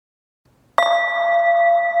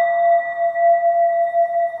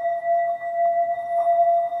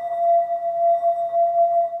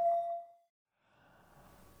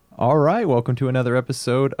Hi, welcome to another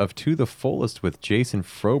episode of To the Fullest with Jason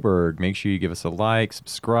Froberg. Make sure you give us a like,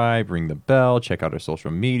 subscribe, ring the bell, check out our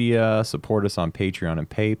social media, support us on Patreon and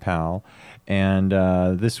PayPal. And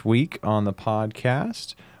this week on the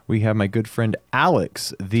podcast, we have my good friend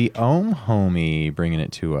Alex, the Ohm homie, bringing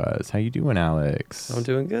it to us. How you doing, Alex? I'm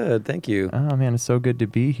doing good, thank you. Oh, man, it's so good to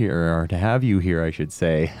be here, or to have you here, I should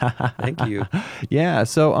say. Thank you. Yeah,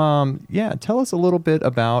 so, tell us a little bit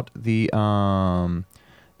about the...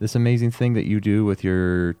 this amazing thing that you do with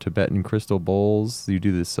your Tibetan crystal bowls. You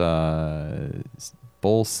do this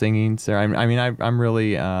bowl singing. I'm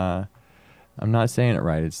really, I'm not saying it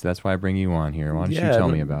right. That's why I bring you on here. Why don't you tell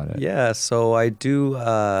me about it? Yeah, so I do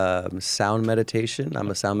sound meditation. I'm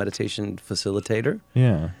a sound meditation facilitator.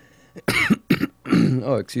 Yeah.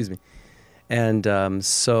 Oh, excuse me. And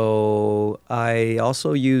so I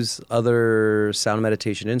also use other sound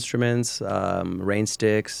meditation instruments, rain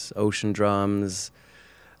sticks, ocean drums,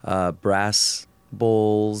 brass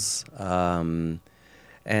bowls, and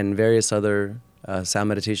various other sound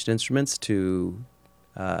meditation instruments to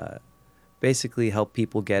basically help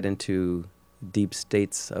people get into deep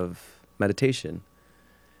states of meditation.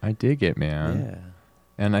 I dig it, man. Yeah.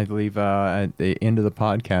 And I believe at the end of the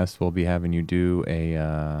podcast, we'll be having you do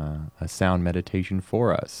a sound meditation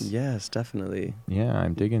for us. Yes, definitely. Yeah,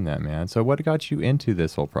 I'm digging that, man. So what got you into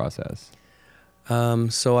this whole process?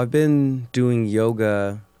 So I've been doing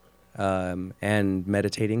yoga and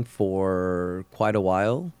meditating for quite a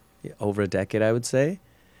while, over a decade, I would say.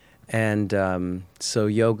 And so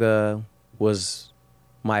yoga was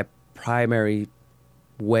my primary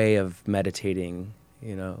way of meditating,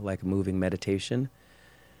 like moving meditation.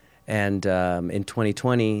 And in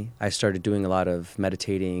 2020, I started doing a lot of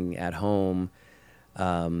meditating at home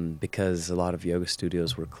because a lot of yoga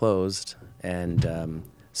studios were closed. And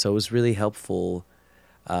so it was really helpful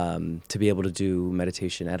to be able to do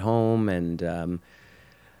meditation at home. And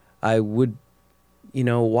I would,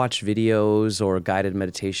 watch videos or guided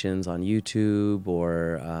meditations on YouTube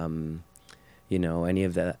or, any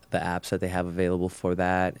of the apps that they have available for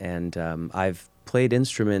that. And I've played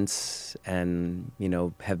instruments and,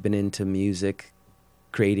 have been into music,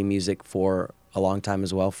 creating music for a long time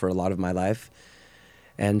as well, for a lot of my life.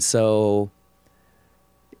 And so,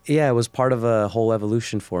 yeah, it was part of a whole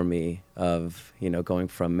evolution for me of, going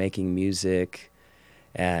from making music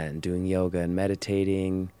and doing yoga and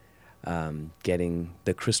meditating, getting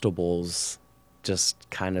the crystal bowls just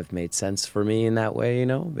kind of made sense for me in that way,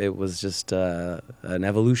 It was just an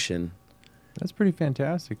evolution. That's pretty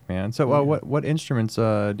fantastic, man. So, what instruments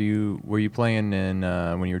were you playing in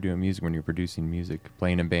when you were doing music, when you were producing music,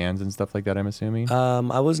 playing in bands and stuff like that? I'm assuming.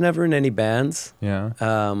 I was never in any bands. Yeah.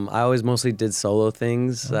 I always mostly did solo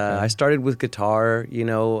things. Okay. I started with guitar,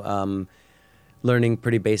 learning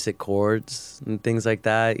pretty basic chords and things like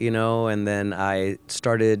that, and then I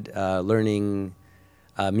started learning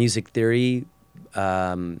music theory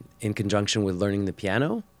in conjunction with learning the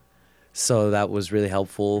piano. So that was really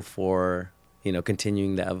helpful for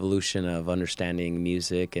continuing the evolution of understanding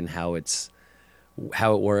music and how it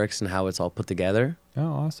works and how it's all put together.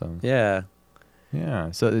 Oh, awesome. Yeah.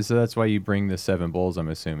 Yeah. So that's why you bring the 7 bowls, I'm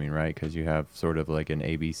assuming, right? Because you have sort of like an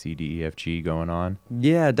A, B, C, D, E, F, G going on.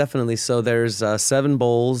 Yeah, definitely. So there's 7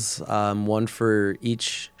 bowls, one for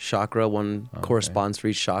each chakra, one corresponds for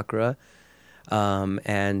each chakra.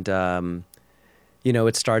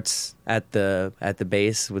 It starts at the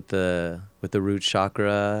base with the root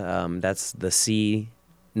chakra. That's the C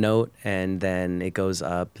note, and then it goes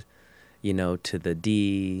up, to the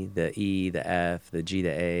D, the E, the F, the G,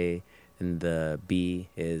 the A, and the B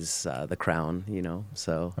is the crown.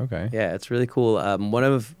 So Okay. yeah, it's really cool. One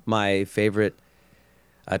of my favorite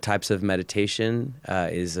types of meditation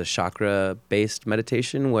is a chakra-based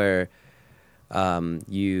meditation where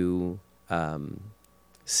you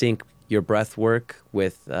sync your breath work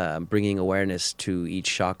with bringing awareness to each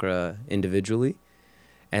chakra individually.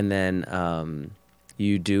 And then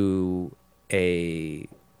you do a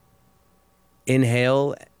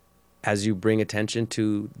inhale as you bring attention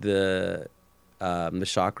to the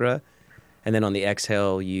chakra. And then on the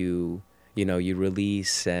exhale, you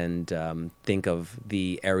release and think of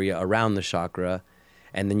the area around the chakra.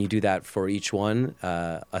 And then you do that for each one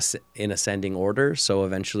in ascending order. So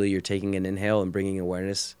eventually you're taking an inhale and bringing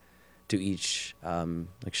awareness to each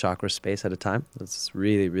chakra space at a time. That's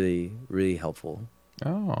really, really, really helpful.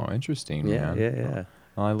 Oh, interesting, Yeah, man. yeah.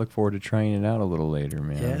 Well, I look forward to trying it out a little later,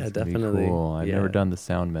 man. Yeah, It's gonna be definitely. cool. I've Yeah. never done the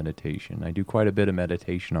sound meditation. I do quite a bit of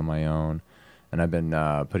meditation on my own, and I've been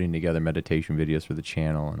putting together meditation videos for the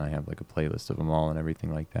channel, and I have like a playlist of them all and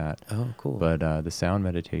everything like that. Oh, cool. But the sound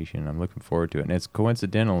meditation, I'm looking forward to it. And it's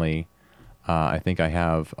coincidentally, I think I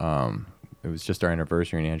have. It was just our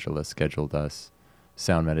anniversary, and Angela scheduled us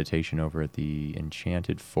sound meditation over at the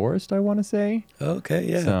Enchanted Forest, I want to say. Okay,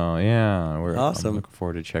 yeah. So yeah, I'm Awesome. looking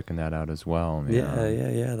forward to checking that out as well.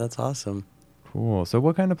 Yeah. That's awesome. Cool. So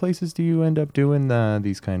what kind of places do you end up doing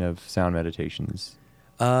these kind of sound meditations?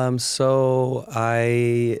 So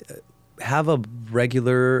I have a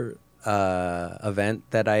regular event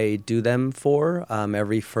that I do them for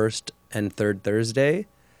every first and third Thursday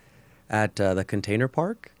at the Container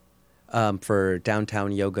Park for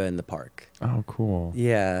downtown yoga in the park. Oh, cool.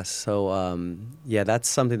 Yeah, so yeah, that's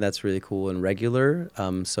something that's really cool and regular.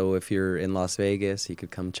 So if you're in Las Vegas, you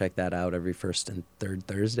could come check that out every first and third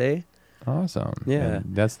Thursday. Awesome. Yeah.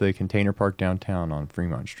 And that's the Container Park downtown on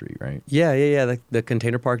Fremont Street, right? Yeah. The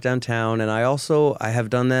Container Park downtown, and I have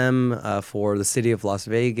done them for the city of Las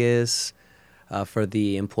Vegas, for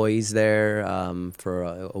the employees there, for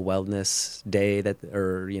a wellness day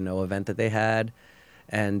event that they had,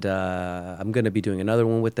 and I'm going to be doing another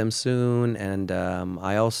one with them soon. And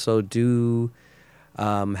I also do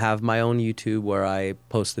have my own YouTube where I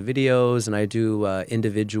post the videos, and I do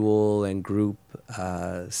individual and group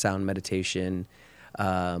sound meditation,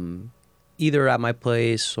 either at my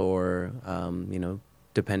place or,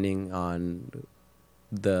 depending on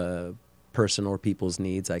the person or people's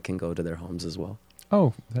needs, I can go to their homes as well.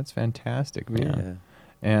 Oh, that's fantastic, man. Yeah.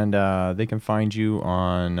 And they can find you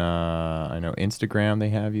on, I know Instagram, they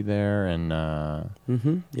have you there. And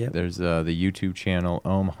Yeah. there's the YouTube channel,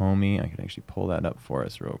 Om Homie. I can actually pull that up for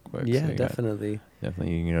us real quick. Yeah, So definitely.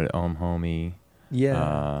 definitely, you can go to Om Homie.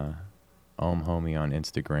 Yeah. Om Homie on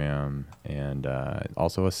Instagram, and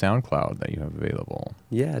also a SoundCloud that you have available.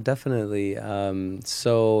 Yeah, definitely.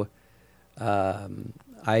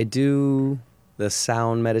 I do the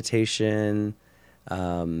sound meditation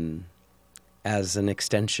as an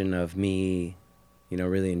extension of me,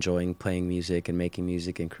 really enjoying playing music and making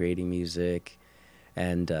music and creating music,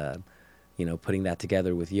 and putting that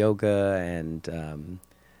together with yoga and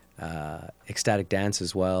ecstatic dance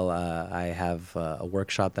as well. I have a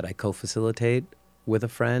workshop that I co-facilitate with a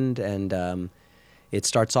friend, and it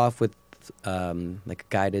starts off with like a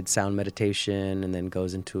guided sound meditation, and then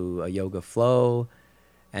goes into a yoga flow,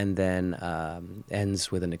 and then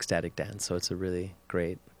ends with an ecstatic dance. So it's a really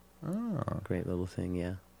great little thing.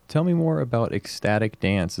 Yeah. Tell me more about ecstatic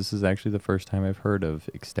dance. This is actually the first time I've heard of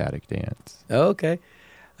ecstatic dance. Okay.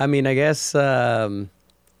 I mean, I guess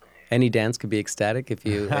any dance could be ecstatic if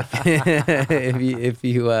you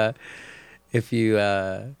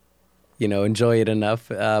enjoy it enough.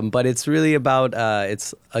 But it's really about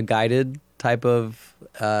it's a guided type of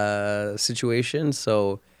situation.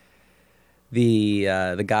 So the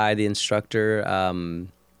guide, the instructor,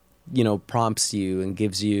 prompts you and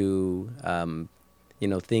gives you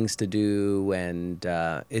things to do, and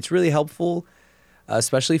it's really helpful.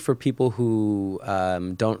 Especially for people who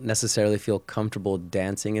don't necessarily feel comfortable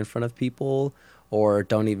dancing in front of people, or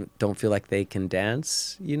don't feel like they can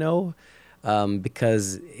dance,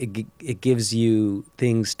 because it gives you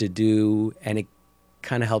things to do, and it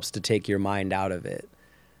kind of helps to take your mind out of it.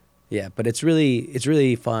 Yeah, but it's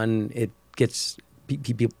really fun. It gets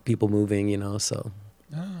people moving, so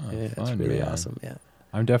Oh, yeah, fun, it's really man. awesome. Yeah.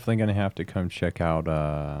 I'm definitely going to have to come check out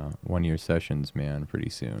one of your sessions, man, pretty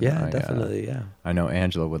soon. Yeah, definitely. Yeah. I know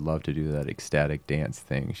Angela would love to do that ecstatic dance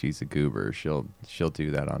thing. She's a goober. She'll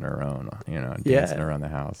do that on her own, dancing around the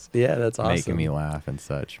house. Yeah, that's awesome. Making me laugh and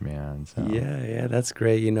such, man. So. Yeah, that's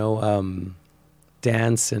great.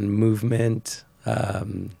 Dance and movement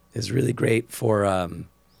is really great for,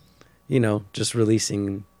 just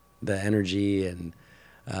releasing the energy and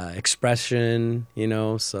expression,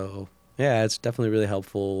 so yeah, it's definitely really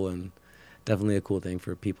helpful and definitely a cool thing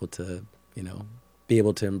for people to, be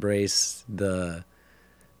able to embrace the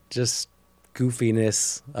just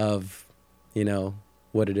goofiness of,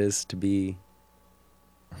 what it is to be,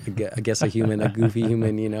 I guess, a goofy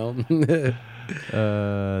human,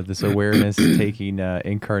 This awareness taking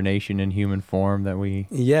incarnation in human form that we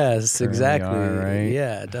Yes, exactly. are, right?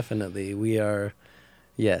 Yeah, definitely. We are,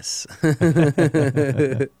 yes.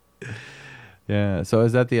 Yeah. So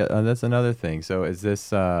is that that's another thing. So is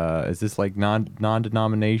this like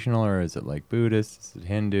non-denominational, or is it like Buddhist, is it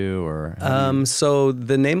Hindu, or So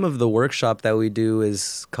the name of the workshop that we do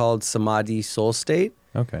is called Samadhi Soul State,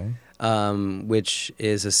 okay. which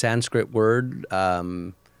is a Sanskrit word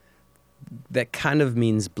that kind of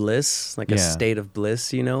means bliss, like a state of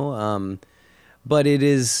bliss, but it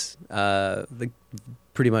is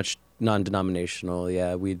pretty much non-denominational.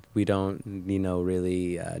 Yeah, we don't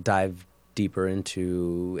really dive deeper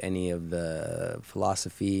into any of the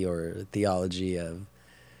philosophy or theology of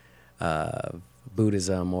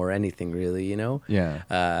Buddhism or anything really, you know. Yeah.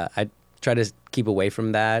 I try to keep away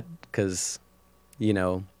from that because, you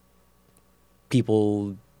know,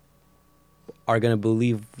 people are going to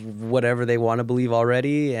believe whatever they want to believe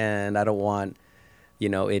already, and I don't want, you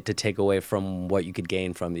know, it to take away from what you could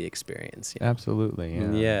gain from the experience. You know? Absolutely.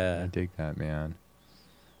 Yeah. Yeah. I dig that, man.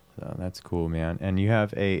 So that's cool, man. And you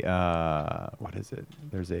have a, what is it?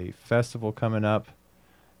 There's a festival coming up,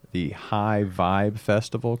 the High Vibe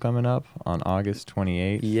Festival coming up on August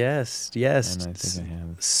 28th. Yes. And I think I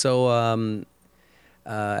have. So,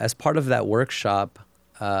 as part of that workshop,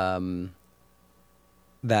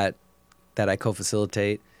 that I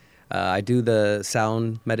co-facilitate, I do the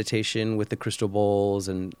sound meditation with the crystal bowls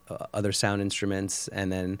and other sound instruments,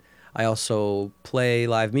 and then I also play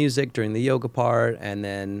live music during the yoga part, and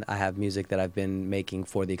then I have music that I've been making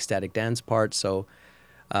for the ecstatic dance part. So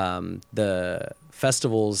the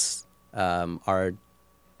festivals are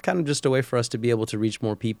kind of just a way for us to be able to reach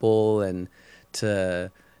more people and to,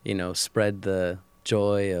 you know, spread the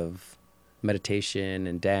joy of meditation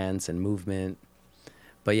and dance and movement.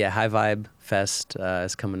 But yeah, High Vibe Fest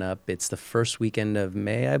is coming up. It's the first weekend of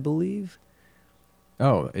May, I believe.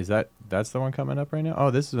 Oh, that's the one coming up right now?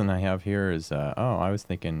 Oh, this one I have here is, I was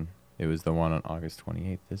thinking it was the one on August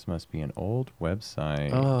 28th. This must be an old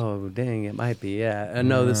website. Oh, dang, it might be, yeah.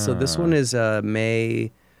 No, this one is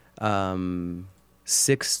May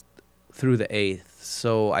 6th through the 8th.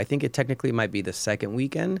 So I think it technically might be the second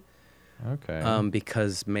weekend. Okay.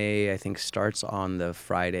 Because May, I think, starts on the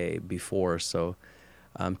Friday before. So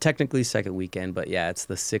technically second weekend, but yeah, it's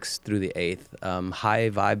the 6th through the 8th.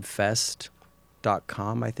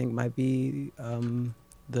 HighVibeFest.com, I think, might be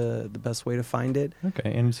the best way to find it.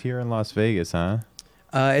 Okay, and it's here in Las Vegas, huh?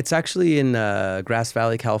 It's actually in Grass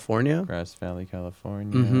Valley, California. Grass Valley,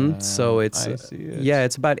 California. Mm-hmm. So it's I see it. yeah,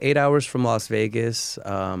 it's about 8 hours from Las Vegas.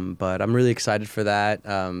 But I'm really excited for that.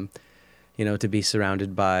 You know, to be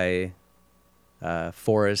surrounded by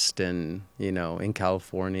forest and, you know, in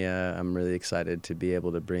California. I'm really excited to be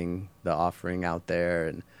able to bring the offering out there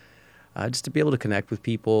and just to be able to connect with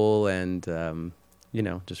people and, you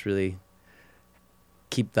know, just really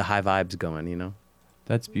keep the high vibes going, you know.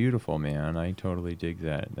 That's beautiful, man. I totally dig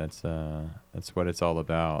that. That's what it's all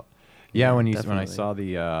about. Yeah, when I definitely. saw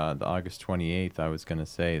the August 28th, I was gonna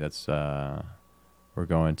say that's we're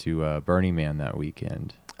going to Burning Man that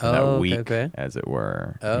weekend. Oh, that okay, week, okay. as it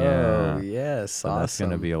were. Oh, Yeah. yes. So awesome. that's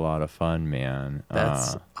gonna be a lot of fun, man.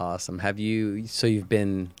 That's awesome. So you've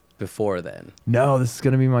been before then? No, this is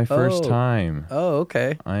gonna be my first Oh. time. Oh,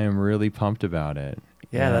 okay. I am really pumped about it.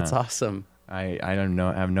 Yeah, that's awesome. I don't know.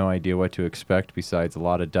 I have no idea what to expect besides a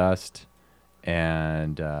lot of dust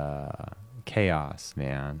and chaos,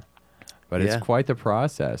 man. But Yeah. it's quite the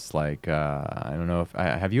process. Like, I don't know if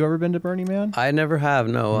have you ever been to Burning Man? I never have.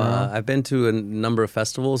 No, No? I've been to a number of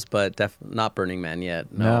festivals, but not Burning Man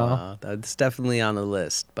yet. No? That's definitely on the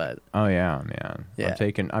list. But Oh yeah, man. Yeah.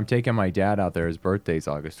 I'm taking my dad out there. His birthday's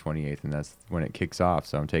August 28th, and that's when it kicks off.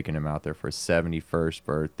 So I'm taking him out there for his 71st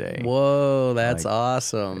birthday. whoa, that's Like,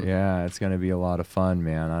 awesome. Yeah, it's gonna be a lot of fun,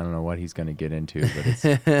 man. I don't know what he's gonna get into,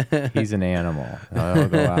 but he's an animal. He'll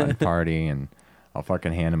go out and party, and I'll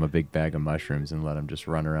fucking hand him a big bag of mushrooms and let him just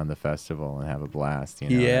run around the festival and have a blast. You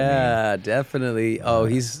know what I mean? Yeah, definitely.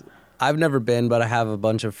 I've never been, but I have a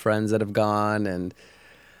bunch of friends that have gone, and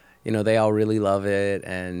you know, they all really love it,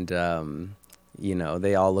 and you know,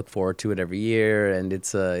 they all look forward to it every year, and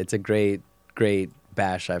it's a great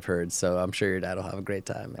bash, I've heard. So I'm sure your dad will have a great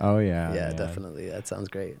time. Oh yeah. Yeah, man. definitely. That sounds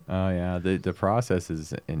great. Oh yeah. The process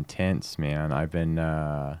is intense, man. I've been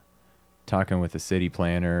talking with the city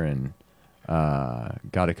planner and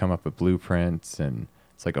got to come up with blueprints, and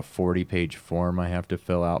it's like a 40-page form I have to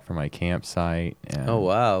fill out for my campsite. And Oh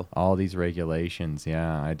wow. all these regulations.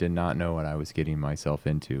 Yeah, I did not know what I was getting myself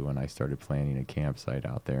into when I started planning a campsite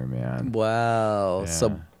out there, man. Wow.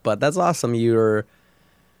 Yeah. But that's awesome. You're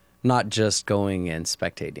not just going and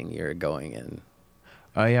spectating. You're going and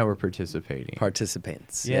Oh yeah, we're participating.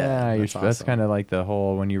 participants. Yeah, that's that's awesome. kind of like the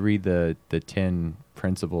whole, when you read the 10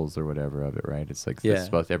 principles or whatever of it, right? It's like Yeah.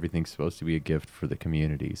 everything's supposed to be a gift for the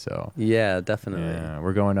community. So Yeah, definitely. yeah,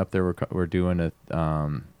 we're going up there. We're doing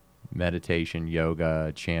a meditation,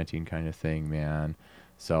 yoga, chanting kind of thing, man.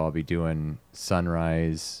 So I'll be doing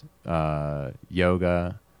sunrise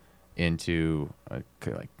yoga into like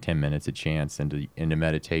 10 minutes a chance into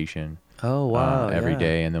meditation. Oh wow. Every yeah.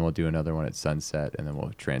 day, and then we'll do another one at sunset, and then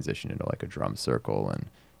we'll transition into like a drum circle and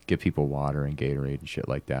give people water and Gatorade and shit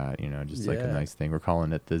like that. You know, just like a Yeah. nice thing. We're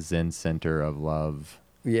calling it the Zen Center of Love.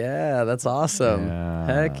 Yeah, that's awesome. Yeah.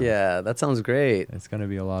 Heck yeah, that sounds great. It's gonna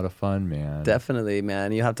be a lot of fun, man. Definitely,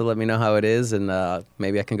 man. You have to let me know how it is, and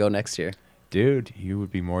maybe I can go next year. Dude, you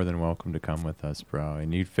would be more than welcome to come with us, bro.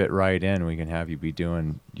 And you'd fit right in. We can have you be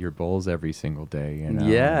doing your bowls every single day, you know?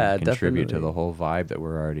 Yeah, and contribute definitely. to the whole vibe that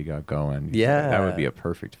we're already got going. Yeah. That would be a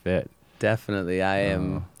perfect fit. Definitely.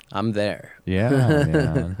 I'm there. Yeah,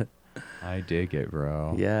 man. I dig it,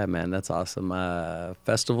 bro. Yeah, man, that's awesome.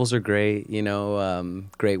 Festivals are great,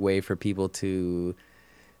 great way for people to,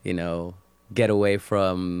 get away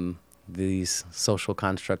from these social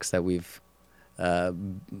constructs that we've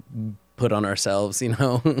put on ourselves,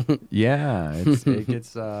 Yeah, it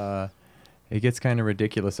gets kind of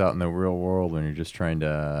ridiculous out in the real world when you're just trying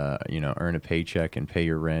to, earn a paycheck and pay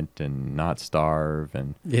your rent and not starve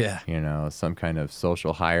and, Yeah. some kind of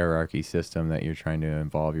social hierarchy system that you're trying to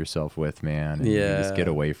involve yourself with, man. And you just get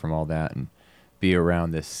Yeah. away from all that and be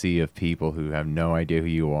around this sea of people who have no idea who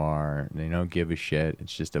you are. They don't give a shit.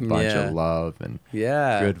 It's just a bunch Yeah. of love and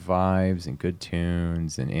Yeah. good vibes and good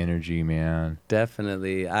tunes and energy, man.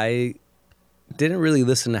 Definitely. I didn't really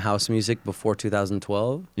listen to house music before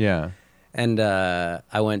 2012. Yeah. And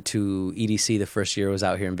I went to EDC the first year I was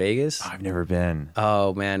out here in Vegas. I've never been.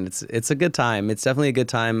 Oh man, it's a good time. It's definitely a good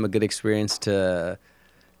time, a good experience to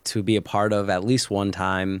be a part of at least one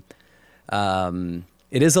time.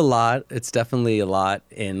 It is a lot. It's definitely a lot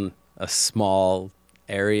in a small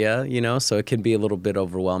area, so it can be a little bit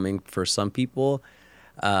overwhelming for some people,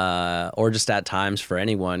 or just at times for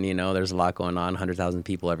anyone. There's a lot going on, 100,000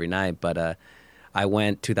 people every night. But I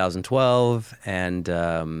went 2012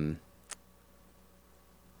 and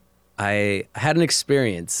I had an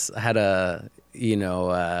experience. I had a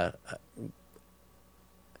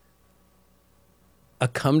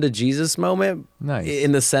come to Jesus moment. Nice.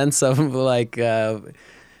 In the sense of like, just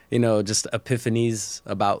epiphanies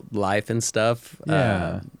about life and stuff.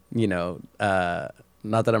 Yeah.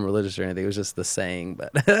 Not that I'm religious or anything. It was just the saying,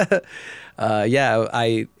 but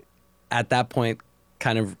I at that point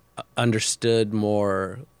kind of understood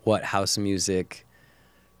more what house music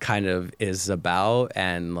kind of is about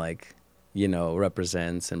and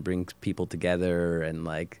represents and brings people together, and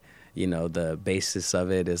the basis of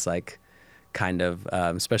it is kind of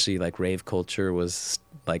especially rave culture was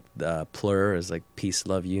plur is peace,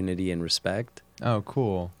 love, unity, and respect. Oh,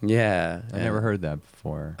 cool. Yeah. I never heard that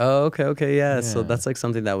before. Oh, okay, yeah. So Yeah. that's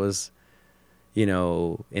something that was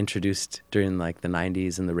introduced during the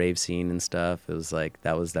 90s and the rave scene and stuff. It was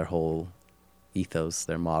that was their whole ethos,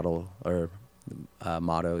 their model or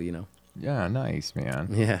motto. Yeah, nice, man.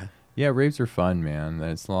 Yeah. Yeah, raves are fun, man.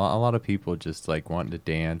 It's a lot of people just wanting to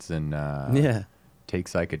dance and Yeah. take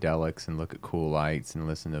psychedelics and look at cool lights and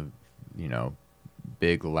listen to,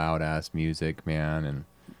 big loud ass music, man. And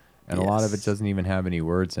a lot of it Yes. doesn't even have any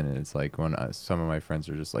words in it. It's when some of my friends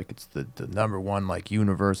are just it's the number one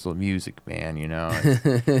universal music, man. It's,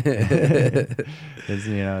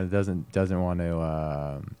 it doesn't want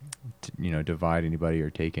to divide anybody or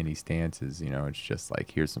take any stances. It's just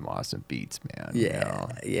here's some awesome beats, man. Yeah,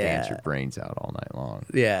 yeah. Dance your brains out all night long.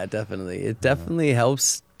 Yeah, definitely. It definitely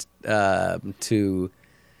helps to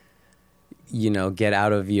get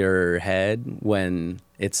out of your head when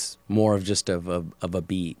it's more of just of a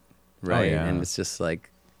beat, right? Oh, yeah. And it's just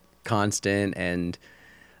constant, and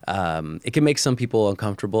it can make some people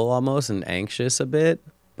uncomfortable almost and anxious a bit.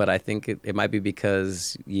 But I think it might be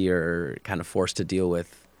because you're kind of forced to deal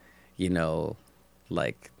with, the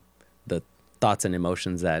thoughts and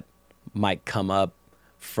emotions that might come up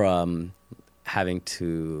from having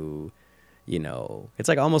to, it's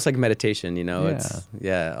almost like meditation, It's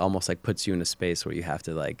almost puts you in a space where you have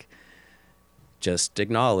to just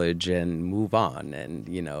acknowledge and move on, and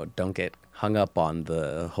don't get hung up on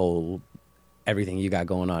the whole everything you got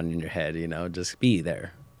going on in your head. Just be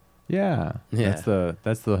there. Yeah. Yeah.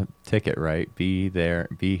 That's the ticket, right? Be there,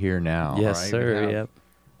 be here now. Yes, right? sir. Yep.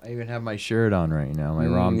 I even have my shirt on right now, my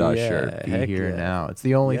Ram Dass yeah, shirt. Be heck here yeah. now. It's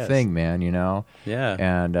the only Yes. thing, man. Yeah.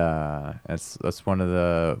 And that's one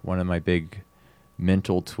of my big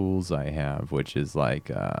mental tools I have, which is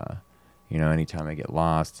anytime I get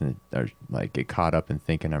lost and or get caught up in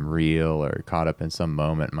thinking I'm real or caught up in some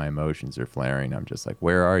moment, my emotions are flaring. I'm just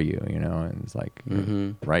where are you? And it's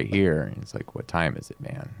Mhm. right here. And it's what time is it,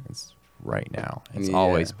 man? It's right now. It's Yeah.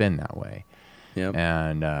 always been that way. Yep.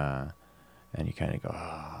 And you kind of go,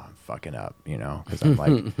 oh, I'm fucking up, because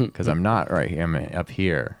I'm because I'm not right here. I'm up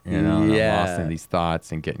here, and I'm lost in these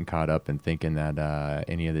thoughts and getting caught up in thinking that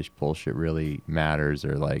any of this bullshit really matters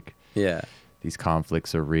or Yeah. these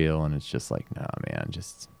conflicts are real. And it's just nah, man,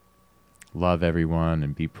 just love everyone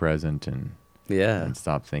and be present and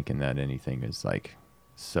stop thinking that anything is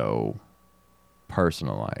so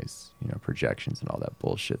personalized, projections and all that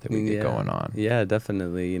bullshit that we get going on. Yeah,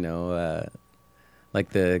 definitely. The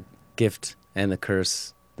gift and the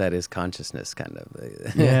curse that is consciousness, kind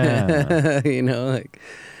of. Yeah. You know, like,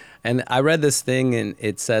 and I read this thing, and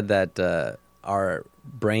it said that our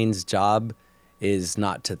brain's job is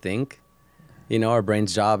not to think. You know, our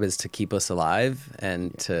brain's job is to keep us alive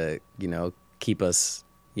and to, you know, keep us,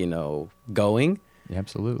 you know, going.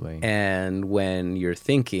 Absolutely. And when you're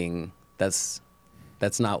thinking, that's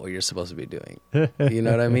not what you're supposed to be doing. You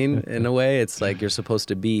know what I mean? In a way, it's like you're supposed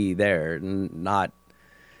to be there and not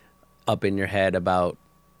up in your head about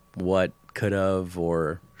what could have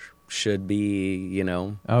or should be, you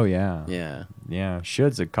know? Oh, yeah. Yeah. Yeah.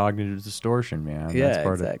 Should's a cognitive distortion, man. Yeah, That's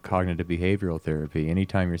part exactly. of cognitive behavioral therapy.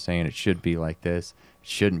 Anytime you're saying it should be like this, it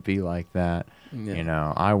shouldn't be like that. Yeah. You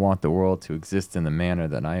know, I want the world to exist in the manner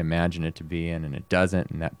that I imagine it to be in, and it doesn't,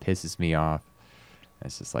 and that pisses me off.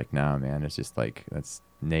 It's just like, no, man. It's just like, that's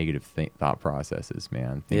negative thought processes,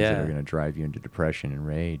 man. Things that Yeah. are going to drive you into depression and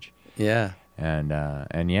rage. Yeah.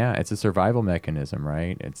 And yeah, it's a survival mechanism,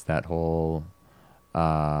 right? It's that whole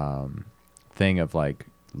thing of like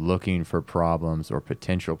looking for problems or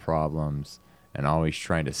potential problems and always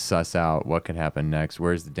trying to suss out what could happen next.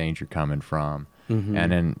 Where's the danger coming from? Mhm.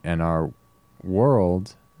 And in our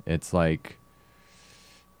world, it's like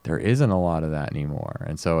there isn't a lot of that anymore.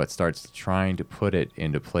 And so it starts trying to put it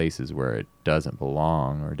into places where it doesn't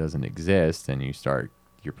belong or doesn't exist. And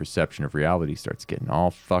your perception of reality starts getting all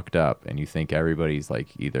fucked up. And you think everybody's like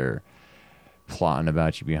either plotting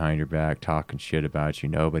about you behind your back, talking shit about you.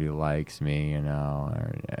 Nobody likes me, you know,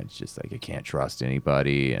 or it's just like, I can't trust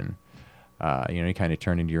anybody. And, you know, you kind of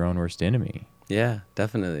turn into your own worst enemy. Yeah,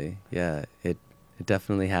 definitely. Yeah, it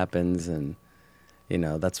definitely happens, and you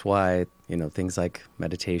know that's why, you know, things like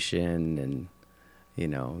meditation and, you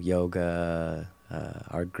know, yoga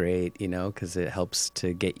are great. You know, because it helps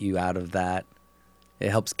to get you out of that. It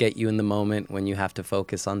helps get you in the moment when you have to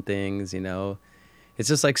focus on things. You know, it's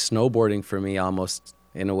just like snowboarding for me, almost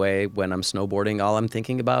in a way. When I'm snowboarding, all I'm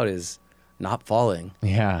thinking about is not falling.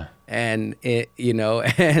 Yeah. And it, you know,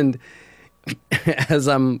 and as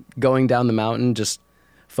I'm going down the mountain, just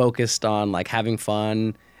focused on like having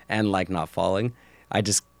fun and like not falling,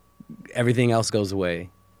 everything else goes away.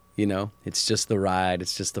 You know, it's just the ride,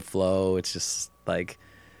 it's just the flow, it's just like,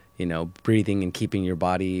 you know, breathing and keeping your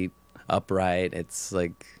body upright. It's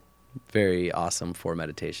like very awesome for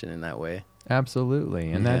meditation in that way.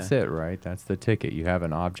 Absolutely. And that's it, right? That's the ticket. You have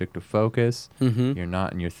an object of focus. Mm-hmm. You're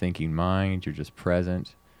not in your thinking mind. You're just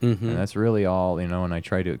present. Mm-hmm. And that's really all, you know, and I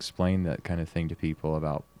try to explain that kind of thing to people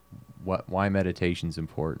about why meditation's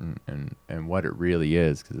important and what it really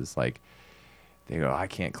is. Because it's like, they go, I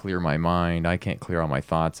can't clear my mind. I can't clear all my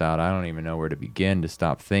thoughts out. I don't even know where to begin to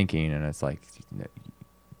stop thinking. And it's like,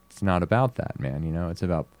 it's not about that, man. You know, it's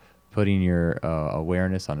about putting your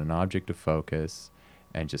awareness on an object of focus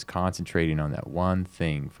and just concentrating on that one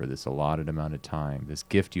thing for this allotted amount of time, this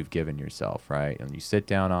gift you've given yourself, right? And you sit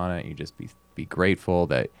down on it, you just be grateful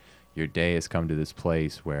that your day has come to this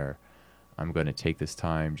place where I'm going to take this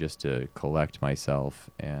time just to collect myself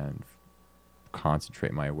and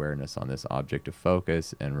concentrate my awareness on this object of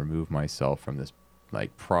focus and remove myself from this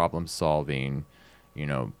like problem solving, you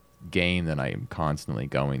know, game that I am constantly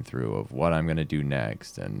going through of what I'm going to do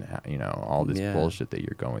next and, you know, all this bullshit that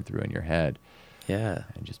you're going through in your head. Yeah.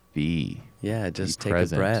 And just be. Yeah, just take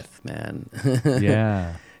present. a breath, man.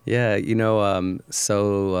 Yeah. Yeah, you know,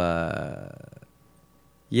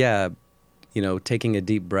 yeah, you know, taking a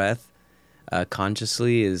deep breath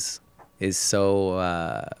consciously is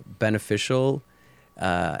so beneficial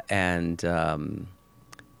and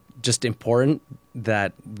just important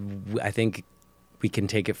that I think we can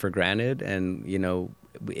take it for granted. And, you know,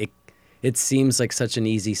 it seems like such an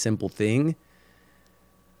easy, simple thing.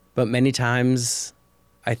 But many times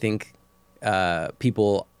I think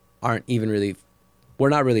people we're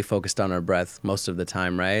not really focused on our breath most of the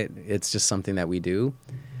time, right? It's just something that we do.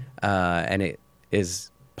 And it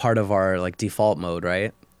is part of our like default mode,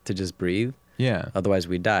 right? To just breathe. Yeah. Otherwise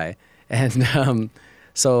we die. And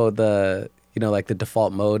so the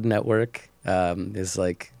default mode network is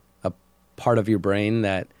like a part of your brain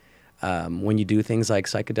that when you do things like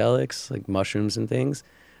psychedelics, like mushrooms and things,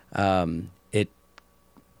 it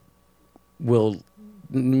will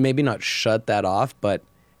maybe not shut that off, but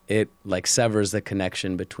it like severs the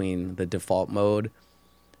connection between the default mode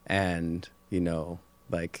and, you know,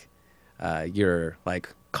 like your like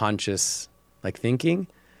conscious like thinking.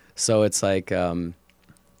 So it's like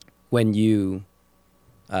when you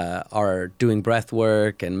are doing breath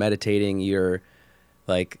work and meditating, you're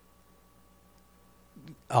like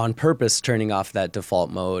on purpose turning off that default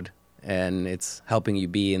mode, and it's helping you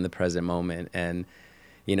be in the present moment. And,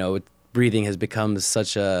 you know, breathing has become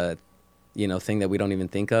such a, you know, thing that we don't even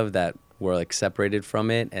think of, that we're like separated from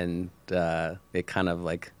it, and it kind of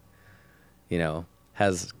like,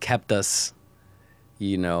 has kept us,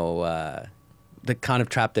 the kind of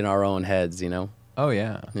trapped in our own heads. Oh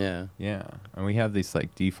yeah. Yeah. Yeah. And we have this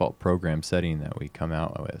like default program setting that we come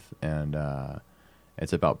out with, and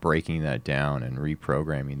it's about breaking that down and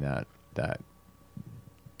reprogramming that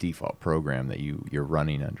default program that you're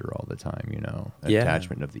running under all the time, Yeah.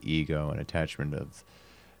 attachment of the ego and attachment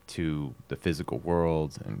to the physical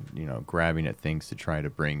world, and grabbing at things to try to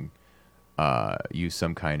bring you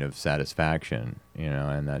some kind of satisfaction,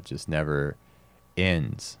 and that just never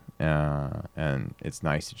ends. And it's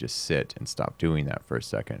nice to just sit and stop doing that for a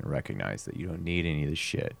second and recognize that you don't need any of this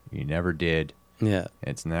shit. You never did. Yeah.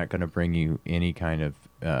 It's not going to bring you any kind of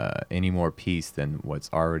any more peace than what's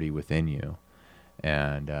already within you.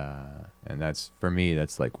 And that's, for me,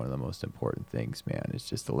 that's like one of the most important things, man. It's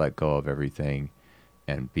just to let go of everything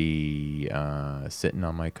and be sitting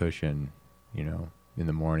on my cushion, in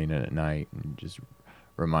the morning and at night, and just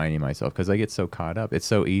reminding myself, because I get so caught up. It's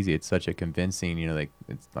so easy. It's such a convincing, like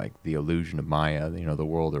it's like the illusion of Maya, the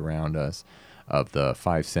world around us, of the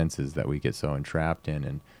five senses that we get so entrapped in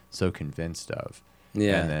and so convinced of.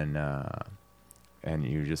 Yeah. And then, and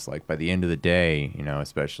you're just like, by the end of the day,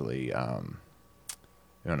 especially,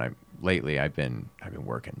 lately I've been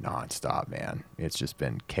working nonstop, man. It's just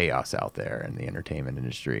been chaos out there in the entertainment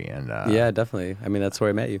industry, and yeah, definitely. I mean, that's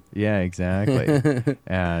where I met you. yeah, exactly.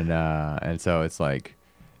 and so it's like,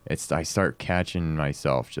 I start catching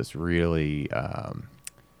myself just really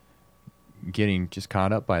getting just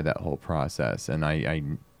caught up by that whole process, and I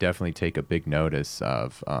definitely take a big notice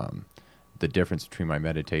of the difference between my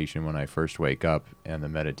meditation when I first wake up and the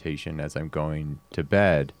meditation as I'm going to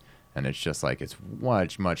bed. And it's just like, it's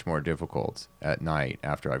much, much more difficult at night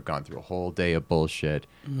after I've gone through a whole day of bullshit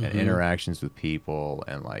and interactions with people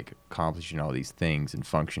and like accomplishing all these things and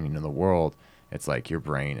functioning in the world. It's like your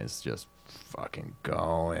brain is just fucking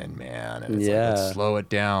going, man. And it's like, let's slow it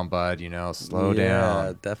down, bud, slow down.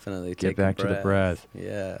 Yeah, definitely. Get back to the breath.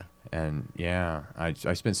 Yeah. And yeah, I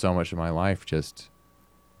spent so much of my life just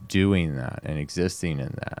doing that and existing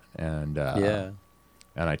in that. And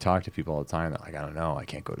and I talk to people all the time that like, I don't know, I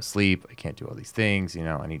can't go to sleep. I can't do all these things.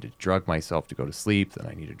 I need to drug myself to go to sleep. Then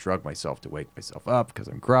I need to drug myself to wake myself up because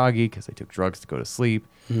I'm groggy because I took drugs to go to sleep.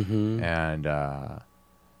 Mm-hmm.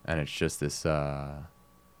 And it's just this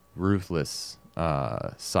ruthless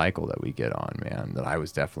cycle that we get on, man, that I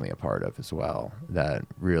was definitely a part of as well, that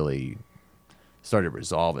really started to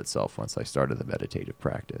resolve itself once I started the meditative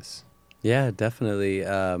practice. Yeah, definitely.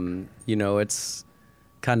 It's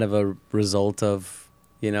kind of a result of,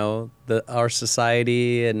 our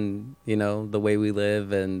society and, the way we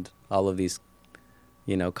live and all of these,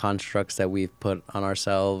 constructs that we've put on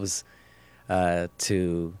ourselves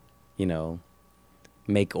to,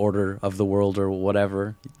 make order of the world or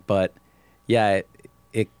whatever. But yeah,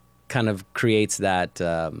 it kind of creates that,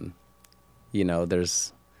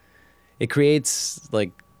 it creates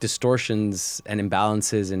like distortions and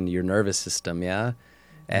imbalances in your nervous system. Yeah.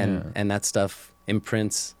 And that stuff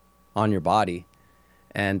imprints on your body.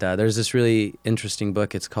 And there's this really interesting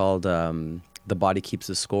book. It's called The Body Keeps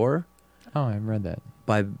the Score. Oh, I've read that.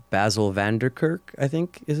 By Basil Vanderkerk, I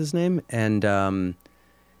think is his name. And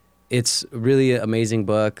it's really an amazing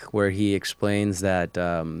book where he explains that,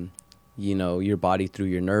 your body through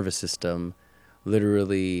your nervous system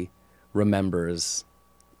literally remembers,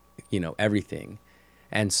 everything.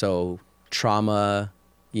 And so trauma,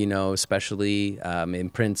 especially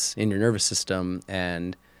imprints in your nervous system.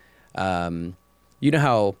 And you know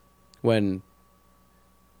how when,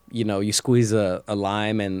 you squeeze a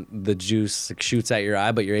lime and the juice shoots at your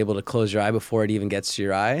eye, but you're able to close your eye before it even gets to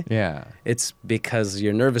your eye? Yeah. It's because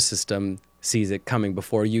your nervous system sees it coming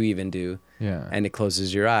before you even do. Yeah. And it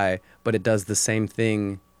closes your eye. But it does the same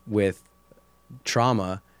thing with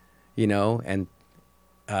trauma, and,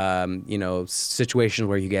 situations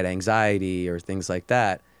where you get anxiety or things like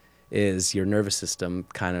that is your nervous system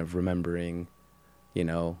kind of remembering,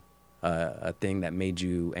 a thing that made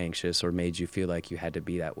you anxious or made you feel like you had to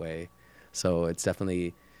be that way. So it's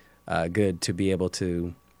definitely good to be able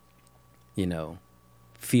to,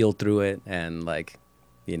 feel through it and like,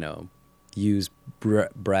 use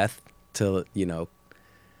breath to,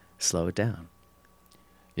 slow it down.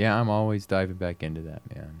 Yeah, I'm always diving back into that,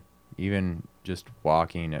 man. Even just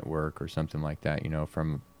walking at work or something like that,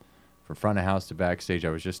 from front of house to backstage. I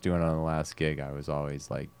was just doing it on the last gig. I was always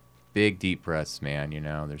like, big deep breaths, man.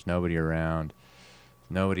 There's nobody around,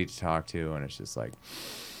 nobody to talk to, and it's just like,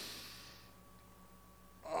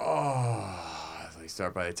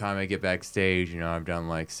 by the time I get backstage, I've done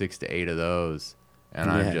like 6 to 8 of those, and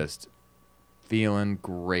I'm just feeling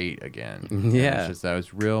great again. And Yeah. it's just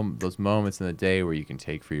those moments in the day where you can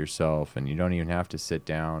take for yourself, and you don't even have to sit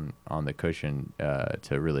down on the cushion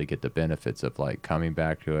to really get the benefits of like coming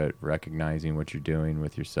back to it, recognizing what you're doing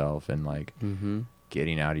with yourself, and like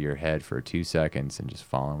getting out of your head for 2 seconds and just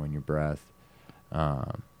following your breath.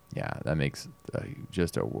 Yeah, that makes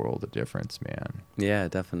just a world of difference, man. Yeah,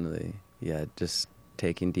 definitely. Yeah, just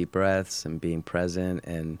taking deep breaths and being present.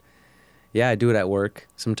 And yeah, I do it at work.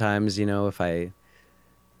 Sometimes, you know, if I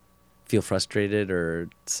feel frustrated or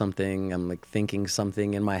something, I'm like thinking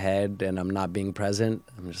something in my head and I'm not being present,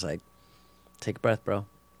 I'm just like, take a breath, bro.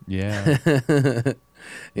 Yeah.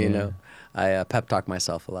 You know, I pep talk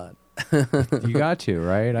myself a lot. You got to,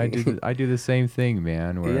 right? I do the same thing,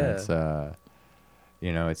 man, where Yeah. it's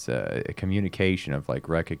you know, it's a communication of like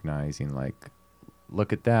recognizing like,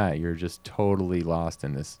 look at that, you're just totally lost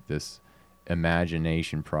in this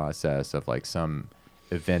imagination process of like some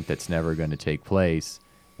event that's never going to take place,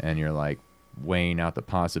 and you're like weighing out the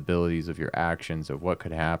possibilities of your actions of what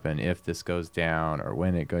could happen if this goes down or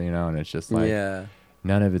when it goes, you know, and it's just like Yeah.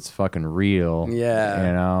 none of it's fucking real, Yeah.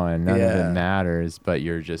 you know, and none of it Yeah. matters, but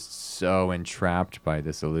you're just so entrapped by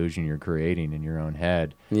this illusion you're creating in your own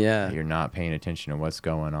head. Yeah. You're not paying attention to what's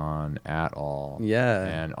going on at all. Yeah.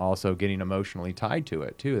 And also getting emotionally tied to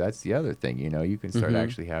it too. That's the other thing, you know, you can start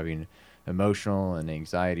actually having emotional and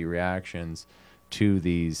anxiety reactions to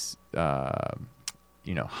these,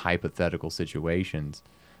 you know, hypothetical situations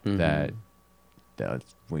that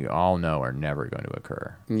we all know are never going to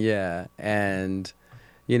occur. Yeah. And,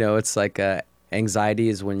 you know, it's like anxiety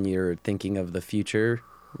is when you're thinking of the future,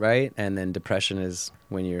 right? And then depression is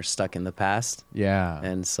when you're stuck in the past. Yeah.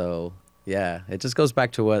 And so, yeah, it just goes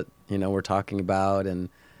back to what, you know, we're talking about, and,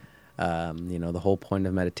 you know, the whole point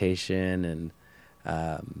of meditation,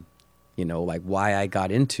 and, you know, like why I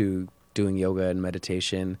got into doing yoga and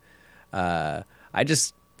meditation. I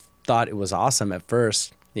just thought it was awesome at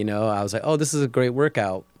first. You know, I was like, oh, this is a great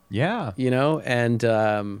workout, Yeah. you know, and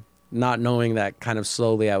not knowing that kind of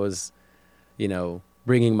slowly I was, you know,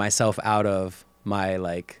 bringing myself out of my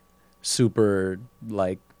like super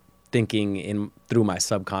like thinking in through my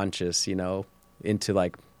subconscious, you know, into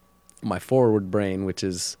like my forward brain, which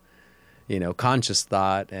is, you know, conscious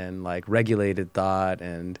thought and like regulated thought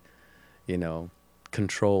and, you know,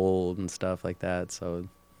 controlled and stuff like that. So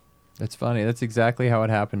That's funny. That's exactly how it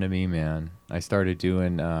happened to me, man. I started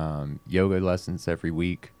doing yoga lessons every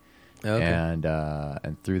week. okay.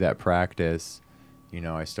 And through that practice, you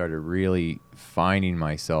know, I started really finding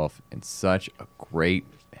myself in such a great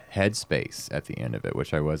headspace at the end of it,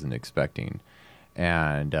 which I wasn't expecting.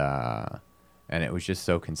 And it was just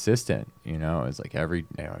so consistent, you know. It was like I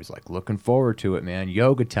was like looking forward to it, man.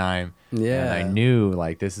 Yoga time. Yeah. And I knew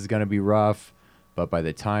like this is going to be rough, but by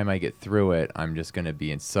the time I get through it, I'm just going to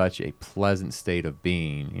be in such a pleasant state of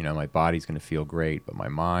being. You know, my body's going to feel great, but my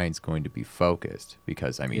mind's going to be focused,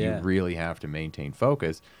 because I mean, Yeah. you really have to maintain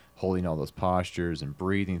focus, holding all those postures and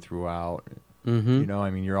breathing throughout. Mm-hmm. You know,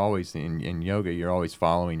 I mean, you're always in yoga, you're always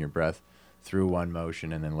following your breath through one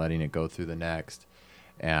motion and then letting it go through the next.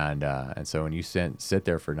 And so when you sit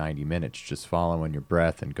there for 90 minutes, just following your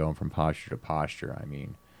breath and going from posture to posture, I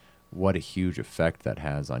mean, what a huge effect that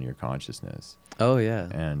has on your consciousness. Oh yeah.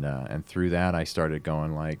 And through that, I started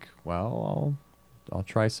going like, well, I'll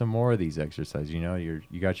try some more of these exercises. You know, you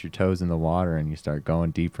got your toes in the water and you start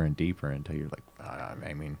going deeper and deeper until you're like,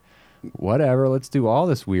 I mean, whatever, let's do all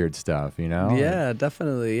this weird stuff, you know? Yeah,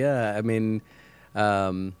 definitely. Yeah. I mean,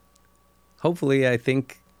 hopefully I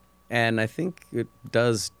think it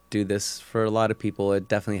does do this for a lot of people. It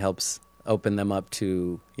definitely helps open them up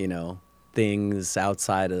to, you know, things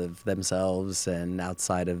outside of themselves and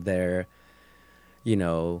outside of their, you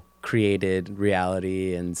know, created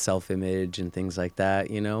reality and self-image and things like that,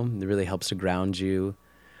 you know. It really helps to ground you.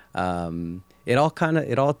 It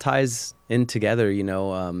all ties in together, you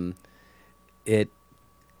know. It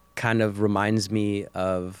kind of reminds me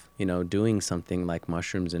of, you know, doing something like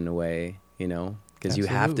mushrooms in a way, you know, because you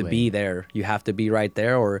have to Absolutely. be there. You have to be right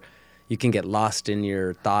there, or you can get lost in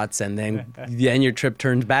your thoughts and then your trip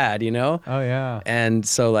turns bad, you know? Oh, yeah. And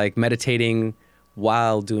so like meditating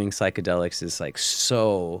while doing psychedelics is like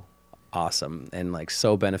so awesome and like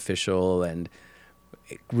so beneficial, and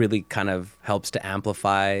it really kind of helps to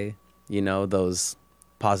amplify, you know, those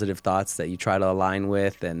positive thoughts that you try to align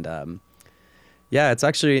with. And yeah, it's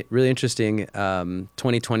actually really interesting.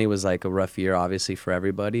 2020 was like a rough year, obviously, for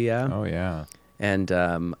everybody. Yeah. Oh, yeah. And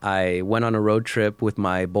I went on a road trip with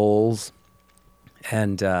my bowls,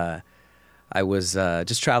 and I was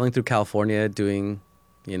just traveling through California doing,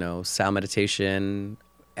 you know, sound meditation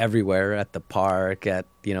everywhere, at the park, at,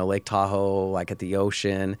 you know, Lake Tahoe, like at the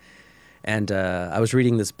ocean. And I was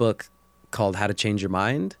reading this book called How to Change Your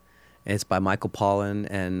Mind. It's by Michael Pollan,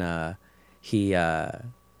 and he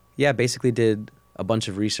basically did a bunch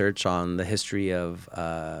of research on the history of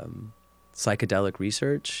psychedelic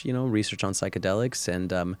research, research on psychedelics.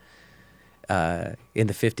 And in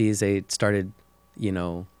the 50s, they started,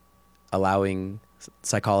 allowing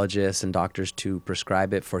psychologists and doctors to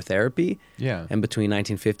prescribe it for therapy. Yeah. And between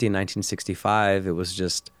 1950 and 1965, it was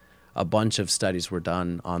just a bunch of studies were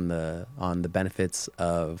done on the benefits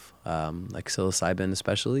of like psilocybin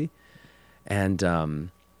especially. And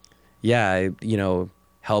it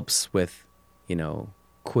helps with,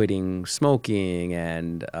 quitting smoking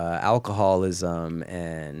and alcoholism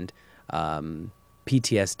and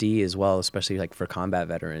PTSD as well, especially like for combat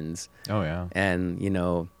veterans. Oh, yeah. And,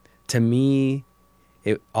 to me,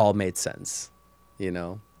 it all made sense,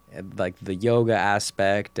 and like the yoga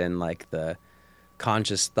aspect and like the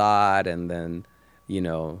conscious thought, and then,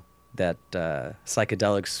 that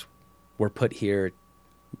psychedelics were put here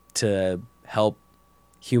to help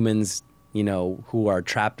humans, who are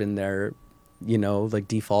trapped in their, like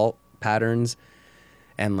default patterns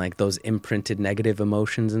and like those imprinted negative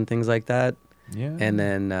emotions and things like that. Yeah. And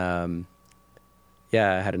then, I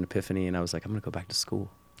had an epiphany and I was like, I'm going to go back to school.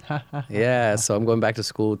 Yeah. So I'm going back to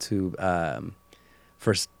school to,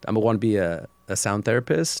 first, I want to be a sound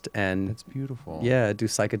therapist and That's beautiful. do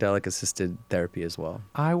psychedelic assisted therapy as well.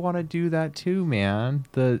 I want to do that too, man.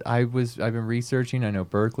 I've been researching. I know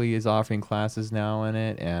Berkeley is offering classes now in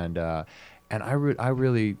it, and I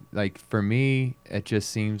really like. For me, it just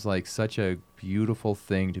seems like such a beautiful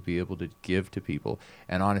thing to be able to give to people.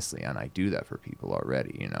 And honestly, I do that for people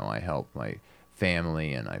already. I help my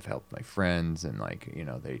family, and I've helped my friends, and like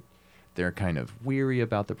they're kind of weary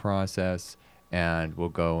about the process, and we'll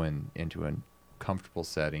go into a comfortable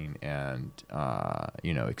setting and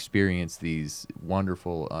experience these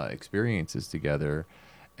wonderful experiences together,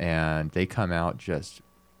 and they come out just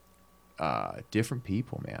different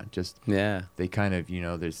people, man. Just they kind of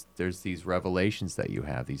there's these revelations that you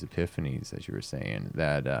have, these epiphanies, as you were saying,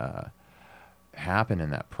 that happen in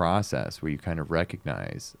that process where you kind of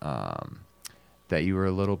recognize that you were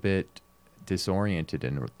a little bit disoriented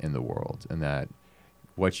in the world, and that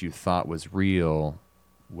what you thought was real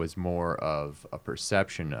was more of a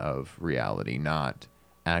perception of reality, not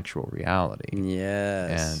actual reality.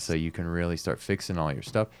 Yes. And so you can really start fixing all your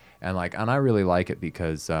stuff. And I really like it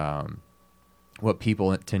because what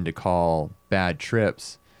people tend to call bad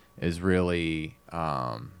trips is really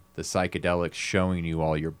the psychedelics showing you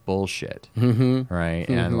all your bullshit. Mm-hmm. Right.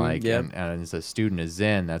 Mm-hmm. And as a student of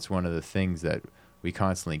Zen, that's one of the things that we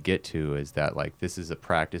constantly get to, is that this is a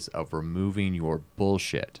practice of removing your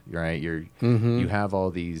bullshit, right? You have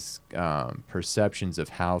all these perceptions of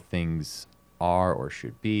how things are or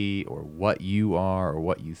should be, or what you are, or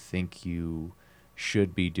what you think you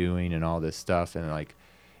should be doing, and all this stuff, and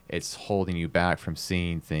it's holding you back from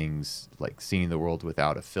seeing things, seeing the world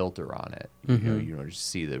without a filter on it. You just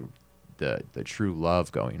see the true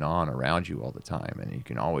love going on around you all the time, and you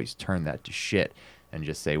can always turn that to shit and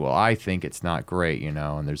just say, well, I think it's not great,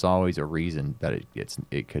 and there's always a reason that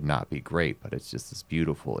it could not be great, but it's just this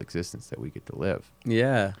beautiful existence that we get to live.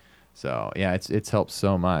 Yeah. So yeah, it's helped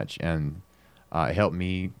so much, and it helped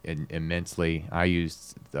me immensely. I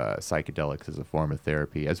used psychedelics as a form of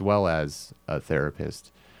therapy, as well as a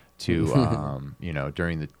therapist to,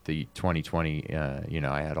 during the 2020,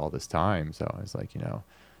 I had all this time, so I was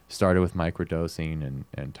started with microdosing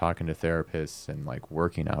and talking to therapists and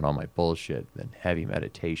working out all my bullshit, then heavy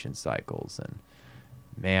meditation cycles, and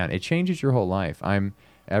man, it changes your whole life.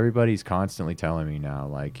 Everybody's constantly telling me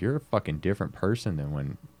now, you're a fucking different person than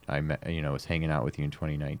when I met, was hanging out with you in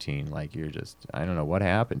 2019. You're just, I don't know what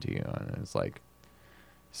happened to you. And it's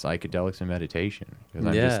psychedelics and meditation, because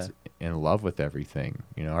I'm just in love with everything.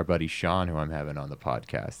 Our buddy Sean, who I'm having on the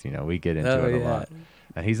podcast, we get into it a lot.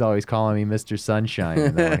 And he's always calling me Mr. Sunshine.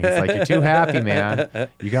 And then he's like, you're too happy, man.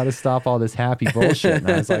 You got to stop all this happy bullshit.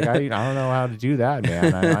 And I was like, I don't know how to do that,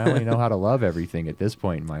 man. I only know how to love everything at this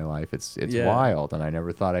point in my life. It's wild. And I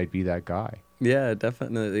never thought I'd be that guy. Yeah,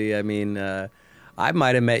 definitely. I mean, I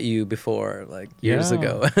might have met you before, years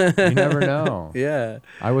ago. You never know. Yeah.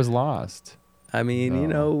 I was lost. I mean,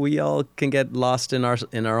 we all can get lost in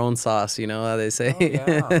our own sauce, how they say.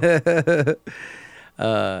 Oh,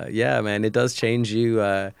 yeah. Yeah, man, it does change you.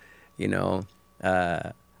 I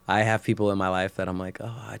have people in my life that I'm like,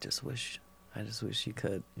 oh, I just wish I just wish you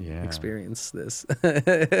could Yeah. experience this. And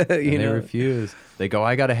you they know? refuse. They go,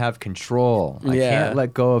 I got to have control. I Yeah. can't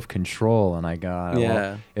let go of control. And I got, Yeah.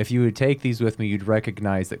 well, if you would take these with me, you'd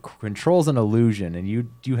recognize that control's an illusion, and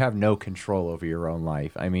you have no control over your own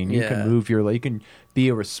life. I mean, you can Yeah. move your, you can be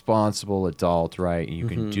a responsible adult, right? And you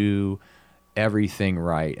can do everything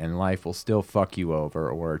right, and life will still fuck you over,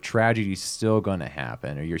 or a tragedy's still going to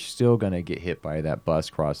happen, or you're still going to get hit by that bus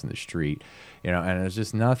crossing the street, you know, and there's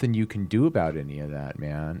just nothing you can do about any of that,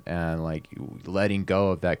 man. And like letting go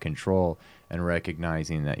of that control and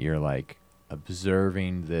recognizing that you're like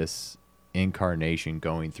observing this incarnation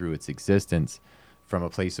going through its existence from a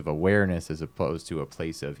place of awareness as opposed to a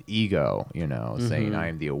place of ego, you know, saying I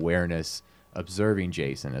am the awareness observing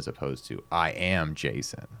Jason as opposed to I am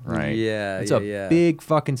Jason, right? Yeah, It's yeah, a yeah. big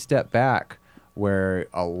fucking step back where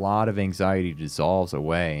a lot of anxiety dissolves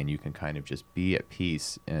away and you can kind of just be at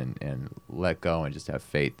peace and let go and just have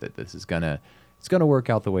faith that this is it's gonna work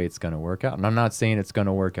out the way it's gonna work out. And I'm not saying it's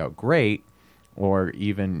gonna work out great or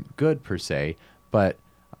even good per se, but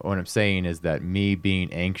what I'm saying is that me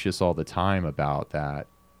being anxious all the time about that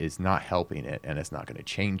is not helping it, and it's not going to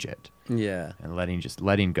change it. Yeah, And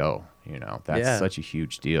letting go, you know, that's Yeah. such a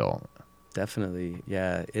huge deal. definitely.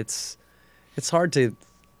 Yeah, it's hard to,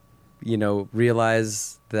 you know,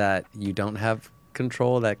 realize that you don't have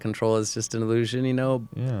control. That control is just an illusion, you know.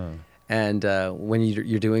 Yeah. And when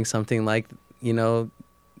you're doing something like, you know,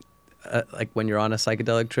 like when you're on a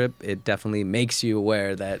psychedelic trip, it definitely makes you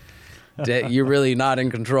aware that you're really not in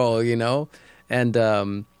control, you know.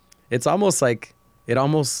 And it's almost like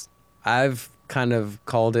I've kind of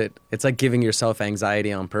called it's like giving yourself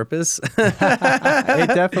anxiety on purpose. It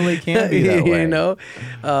definitely can be that way. You know,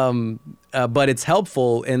 but it's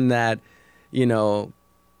helpful in that, you know,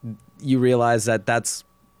 you realize that that's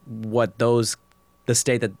what the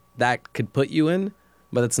state that could put you in,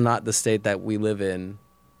 but it's not the state that we live in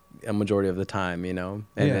a majority of the time, you know,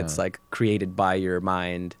 and Yeah. it's like created by your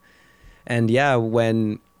mind. And yeah,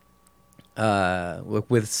 when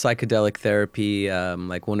with psychedelic therapy,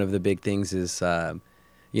 like one of the big things is,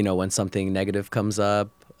 you know, when something negative comes up,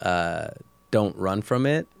 don't run from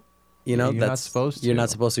it. You know, You're not supposed to. You're not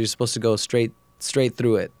supposed to. You're supposed to go straight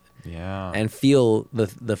through it Yeah. and feel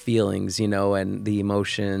the feelings, you know, and the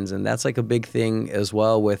emotions. And that's like a big thing as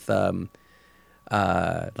well with,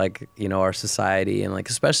 like, you know, our society, and like,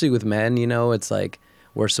 especially with men, you know, it's like,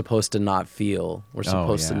 we're supposed to not feel. We're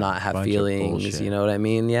supposed to yeah. not have Bunch of feelings. bullshit. You know what I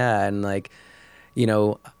mean? Yeah. And like, you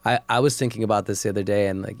know, I was thinking about this the other day,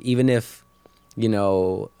 and like, even if, you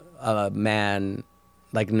know, a man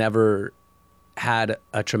like never had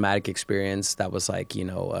a traumatic experience that was like, you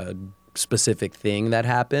know, a specific thing that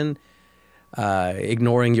happened,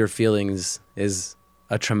 ignoring your feelings is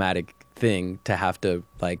a traumatic thing. To have to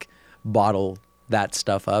like bottle that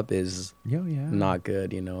stuff up is Yeah. not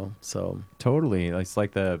good, you know. So Totally. It's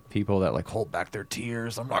like the people that like hold back their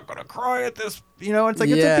tears. I'm not gonna cry at this. You know, it's like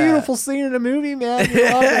it's Yeah. a beautiful scene in a movie, man. You're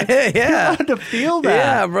allowed to, Yeah. you're allowed to feel that.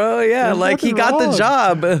 yeah, bro. Yeah, There's like he nothing got the wrong.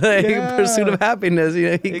 job. Like Yeah. Pursuit of Happiness. You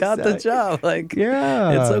know, he got the Exactly. job. Like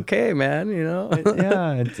Yeah. it's okay, man. You know.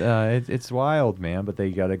 Yeah, it's wild, man. But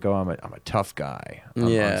they gotta go. I'm a tough guy. I'm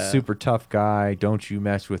Yeah. a super tough guy. Don't you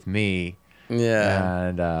mess with me. Yeah.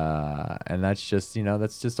 And that's just, you know,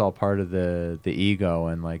 that's just all part of the ego,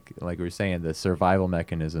 and like we were saying, the survival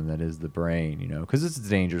mechanism that is the brain, you know, because it's a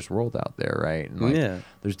dangerous world out there, right? And like, Yeah.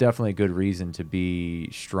 there's definitely a good reason to be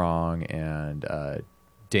strong and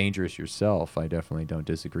dangerous yourself. I definitely don't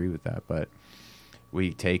disagree with that, but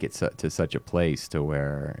we take it to such a place to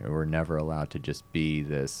where we're never allowed to just be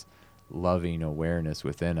this loving awareness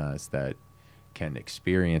within us that can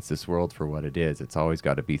experience this world for what it is. It's always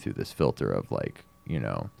got to be through this filter of like, you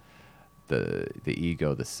know, the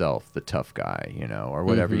ego, the self, the tough guy, you know, or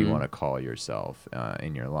whatever you want to call yourself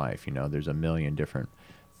in your life. You know, there's a million different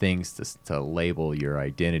things to label your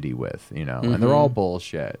identity with, you know, and they're all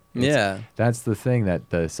bullshit. Yeah. That's the thing that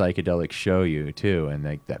the psychedelics show you too, and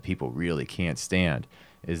like that people really can't stand,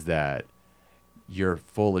 is that you're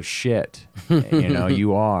full of shit. You know,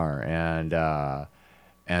 you are, and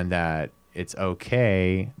that it's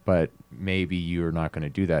okay, but maybe you're not going to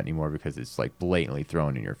do that anymore because it's like blatantly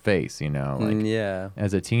thrown in your face, you know? Like, Yeah.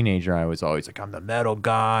 as a teenager, I was always like, I'm the metal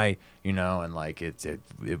guy, you know, and like it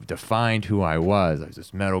defined who I was. I was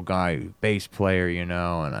this metal guy, bass player, you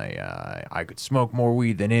know, and I could smoke more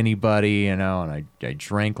weed than anybody, you know, and I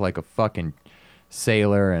drank like a fucking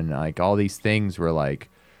sailor, and like all these things were like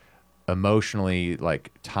emotionally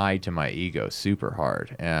like tied to my ego super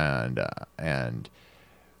hard, and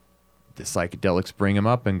the psychedelics bring them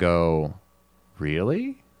up and go,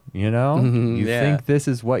 really? You know, you Yeah. think this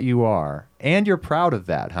is what you are, and you're proud of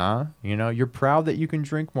that, huh? You know, you're proud that you can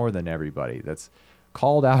drink more than everybody. That's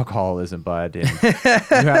called alcoholism, bud. And you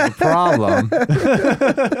have a problem,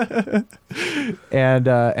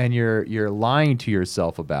 and you're lying to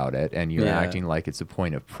yourself about it, and you're Yeah. acting like it's a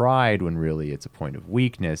point of pride when really it's a point of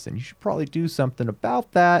weakness. And you should probably do something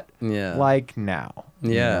about that, Yeah. like now. Yeah.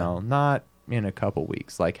 You know, not in a couple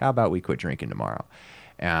weeks. Like, how about we quit drinking tomorrow?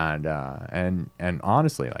 And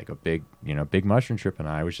honestly, like a big mushroom trip, and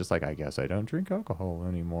I was just like, I guess I don't drink alcohol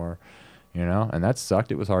anymore, you know, and that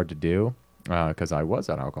sucked. It was hard to do because I was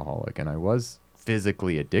an alcoholic and I was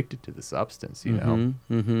physically addicted to the substance, you know.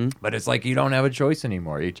 Mm-hmm. But it's like you don't have a choice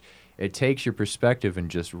anymore. It takes your perspective and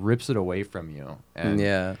just rips it away from you, and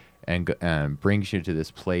Yeah. and brings you to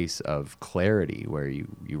this place of clarity where you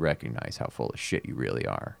recognize how full of shit you really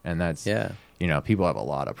are, and that's Yeah. You know, people have a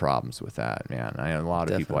lot of problems with that, man. I have a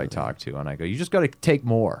lot of people I Definitely. talk to, and I go, you just got to take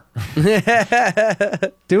more.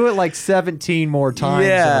 Do it like 17 more times in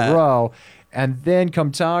Yeah. a row, and then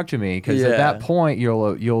come talk to me, because at Yeah. that point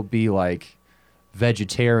you'll be like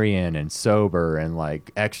vegetarian and sober and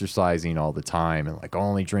like exercising all the time and like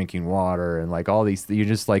only drinking water and like all these. You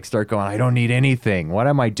just like start going, I don't need anything. What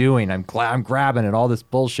am I doing? I'm grabbing at all this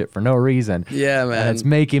bullshit for no reason. Yeah, man. And it's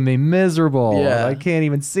making me miserable. Yeah. I can't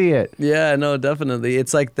even see it. Yeah, no, definitely.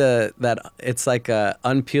 It's like it's like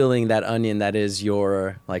unpeeling that onion that is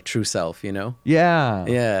your like true self, you know? Yeah.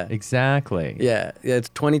 Yeah. Exactly. Yeah, it's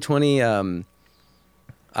 2020.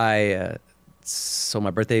 So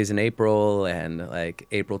my birthday is in April, and like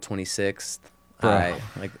April 26th, Bro.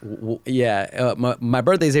 my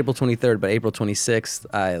birthday is April 23rd, but April 26th,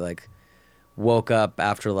 I like woke up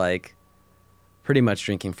after like pretty much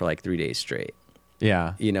drinking for like 3 days straight,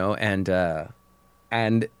 Yeah. you know,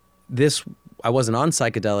 and this, I wasn't on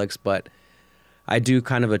psychedelics, but I do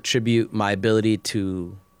kind of attribute my ability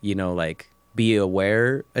to, you know, like be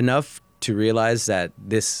aware enough to realize that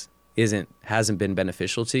this hasn't been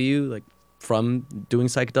beneficial to you, like from doing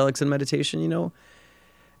psychedelics and meditation, you know.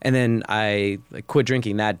 And then I like quit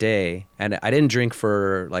drinking that day, and I didn't drink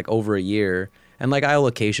for like over a year. And like I'll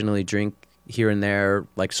occasionally drink here and there,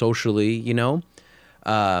 like socially, you know.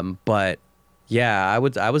 But yeah, I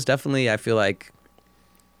was definitely, I feel like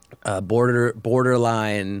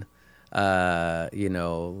borderline. You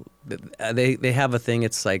know, they have a thing.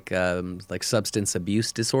 It's like substance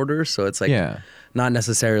abuse disorder. So it's like Yeah. not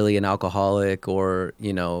necessarily an alcoholic or,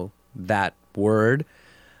 you know, that word,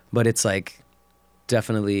 but it's like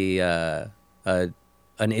definitely an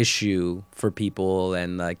issue for people.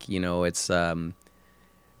 And like, you know, it's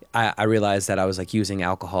I realized that I was like using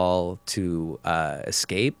alcohol to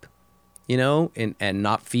escape, you know, and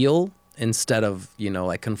not feel, instead of, you know,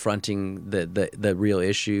 like confronting the real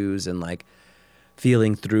issues and like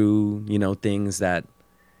feeling through, you know, things that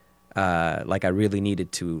like I really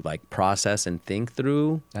needed to like process and think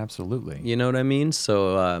through. Absolutely. You know what I mean?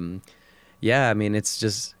 So yeah, I mean, it's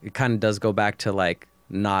just, it kind of does go back to like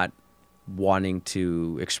not wanting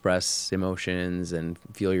to express emotions and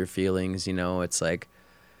feel your feelings, you know. It's like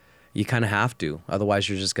you kind of have to, otherwise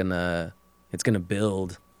you're just it's gonna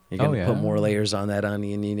build. You're gonna yeah. put more layers on that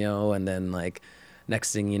onion, you know, and then like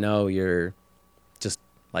next thing you know, you're just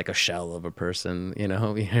like a shell of a person, you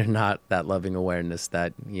know. You're not that loving awareness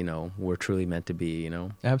that, you know, we're truly meant to be, you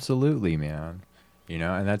know. Absolutely, man. You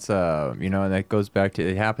know, and that's you know, and that goes back to,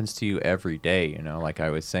 it happens to you every day, you know. Like I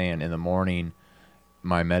was saying, in the morning,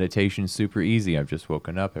 my meditation's super easy. I've just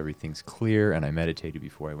woken up, everything's clear, and I meditated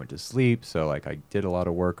before I went to sleep. So like I did a lot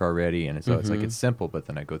of work already, and so it's like it's simple, but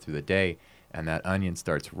then I go through the day and that onion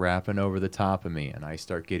starts wrapping over the top of me, and I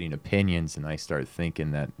start getting opinions, and I start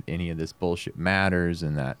thinking that any of this bullshit matters,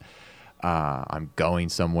 and that I'm going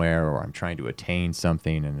somewhere or I'm trying to attain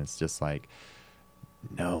something, and it's just like,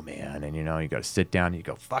 no, man. And you know, you got to sit down and you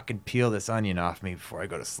go, fucking peel this onion off me before I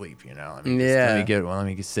go to sleep, you know. Let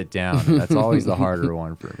me just sit down. And that's always the harder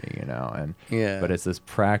one for me, you know. And Yeah. but it's this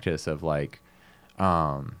practice of like,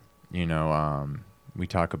 you know, we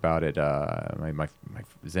talk about it. My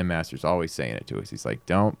Zen master's always saying it to us. He's like,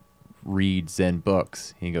 don't read Zen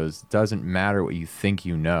books. He goes, doesn't matter what you think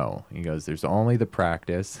you know. He goes, there's only the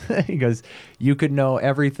practice. He goes, you could know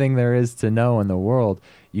everything there is to know in the world.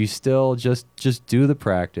 You still just do the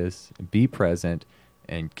practice, be present,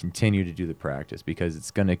 and continue to do the practice, because it's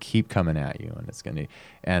going to keep coming at you,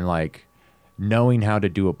 and like knowing how to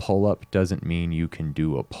do a pull-up doesn't mean you can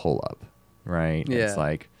do a pull-up, right? Yeah. It's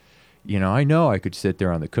like, you know I could sit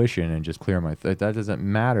there on the cushion and just clear my that doesn't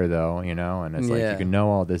matter though, you know. And it's like, Yeah. you can know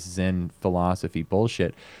all this Zen philosophy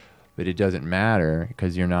bullshit, but it doesn't matter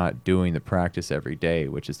because you're not doing the practice every day,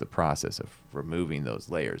 which is the process of removing those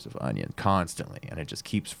layers of onion constantly, and it just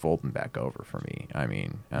keeps folding back over for me. I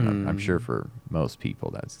mean, and I'm sure for most people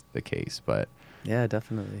that's the case, but Yeah,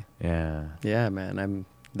 definitely. yeah. Yeah, man.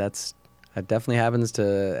 That definitely happens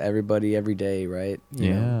to everybody every day, right?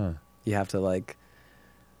 You know, you have to like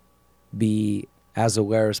be as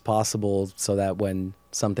aware as possible so that when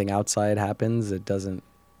something outside happens, it doesn't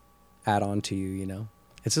add on to you, you know?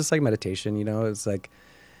 It's just like meditation, you know? It's like,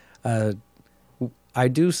 I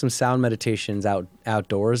do some sound meditations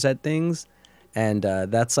outdoors at things, and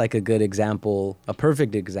that's like a good example, a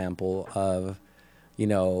perfect example of, you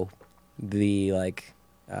know, the like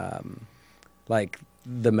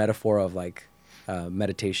the metaphor of like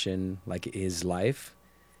meditation like is life.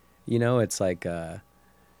 You know, it's like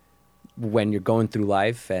when you're going through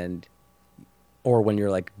life or when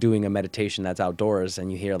you're like doing a meditation that's outdoors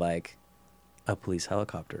and you hear like a police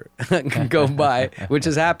helicopter go by, which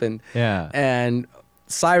has happened. Yeah. And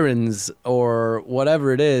sirens or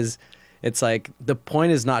whatever it is, it's like the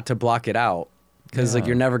point is not to block it out because like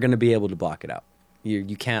you're never going to be able to block it out.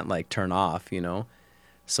 You can't like turn off, you know?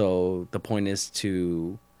 So the point is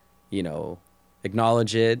to, you know,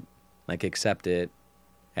 acknowledge it, like accept it,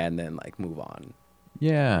 and then like move on.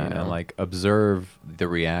 Yeah, You know? and like observe the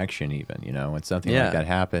reaction even, you know, when something like that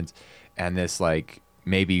happens and this like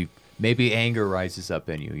maybe anger rises up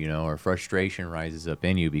in you, you know, or frustration rises up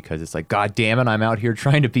in you because it's like, God damn it, I'm out here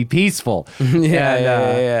trying to be peaceful.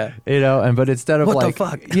 Yeah. You know, but instead of What the like,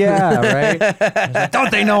 fuck? yeah, right? It's like, don't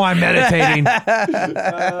they know I'm meditating?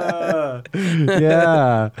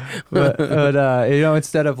 Yeah. But you know,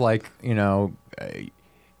 instead of like, you know,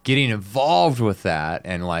 getting involved with that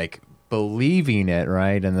and like believing it,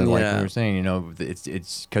 right? And then like we were saying, you know,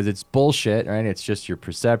 it's because it's bullshit, right? It's just your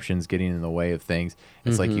perceptions getting in the way of things.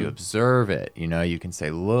 It's like you observe it, you know, you can say,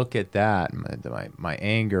 look at that, my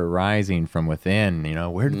anger rising from within, you know,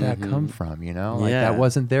 where did that come from, you know? Like that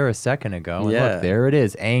wasn't there a second ago. And look, there it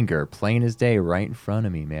is, anger, plain as day, right in front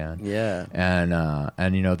of me, man. Yeah.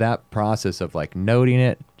 And you know, that process of like noting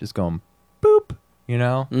it, just going boop, you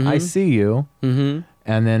know, I see you. And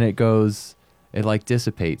then it goes, it like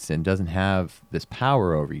dissipates and doesn't have this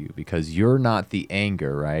power over you because you're not the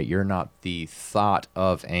anger, right? You're not the thought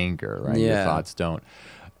of anger, right? Yeah.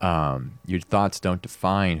 Your thoughts don't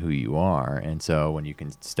define who you are. And so when you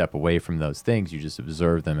can step away from those things, you just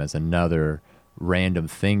observe them as another random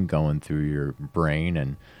thing going through your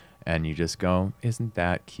brain, and you just go, isn't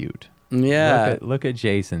that cute? Yeah. Look at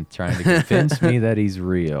Jason trying to convince me that he's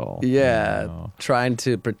real. Yeah. You know? Trying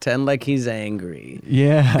to pretend like he's angry.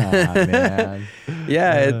 Yeah, man.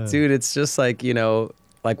 Yeah, dude, it's just like, you know,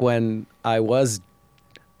 like when I was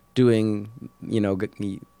doing, you know,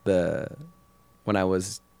 when I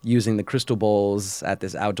was using the crystal bowls at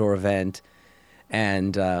this outdoor event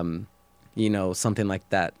and, you know, something like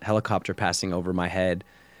that helicopter passing over my head.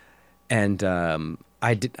 And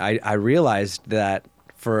I realized that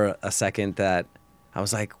for a second that I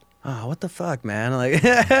was like, oh, what the fuck, man? Like,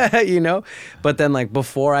 you know, but then like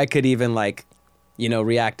before I could even like, you know,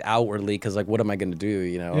 react outwardly, because like, what am I going to do?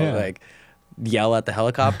 You know, like yell at the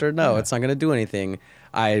helicopter? No, it's not going to do anything.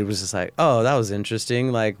 I was just like, oh, that was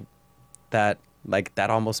interesting. Like that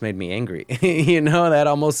almost made me angry, you know, that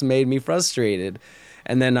almost made me frustrated.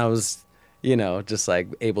 And then I was, you know, just like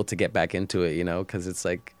able to get back into it, you know, because it's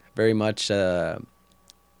like very much a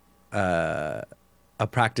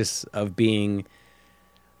practice of being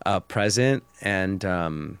present and,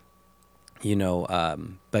 you know,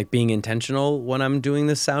 like being intentional when I'm doing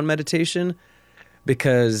this sound meditation,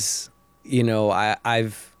 because, you know,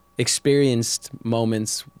 I've experienced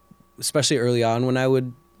moments, especially early on when I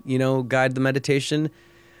would, you know, guide the meditation,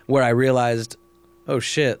 where I realized, oh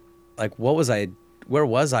shit, like where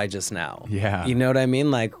was I just now? Yeah. You know what I mean?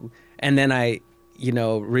 Like, and then I, you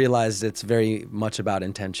know, realized it's very much about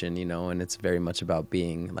intention, you know, and it's very much about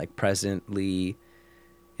being like presently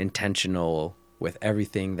intentional with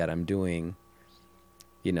everything that I'm doing,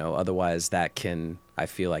 you know, otherwise that can, I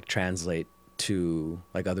feel like, translate to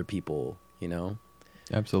like other people, you know?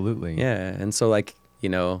 Absolutely. Yeah. And so like, you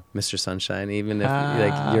know, Mr. Sunshine, even if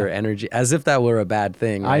like your energy, as if that were a bad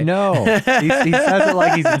thing. Right? I know. He says it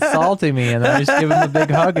like he's insulting me, and I just give him a big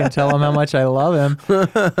hug and tell him how much I love him.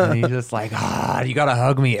 And he's just like, you got to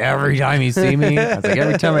hug me every time you see me. I was like,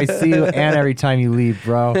 every time I see you and every time you leave,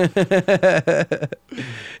 bro.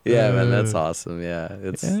 Yeah, man, that's awesome. Yeah.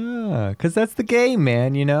 Because that's the game,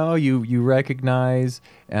 man. You know, you recognize,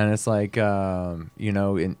 and it's like, you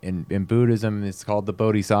know, in Buddhism, it's called the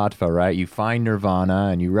bodhisattva, right? You find nirvana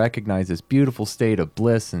and you recognize this beautiful state of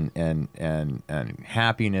bliss and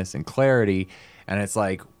happiness and clarity. And it's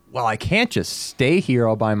like, well, I can't just stay here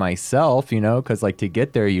all by myself, you know, because like to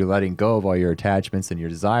get there, you're letting go of all your attachments and your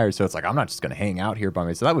desires. So it's like, I'm not just going to hang out here by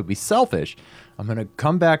myself. That would be selfish. I'm going to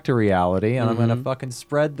come back to reality and I'm going to fucking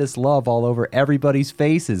spread this love all over everybody's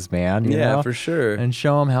faces, man. You know? for sure. And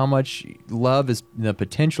show them how much love is, the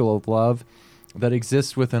potential of love that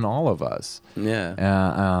exists within all of us.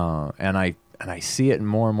 Yeah. And I see it in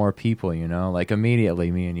more and more people, you know, like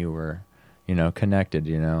immediately me and you were, you know, connected,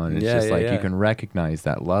 you know, and it's just like you can recognize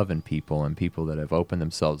that love in people and people that have opened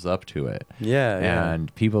themselves up to it.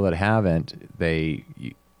 And people that haven't,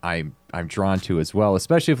 I'm drawn to as well,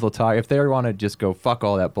 especially if they want to just go fuck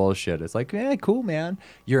all that bullshit. It's like, yeah, cool, man.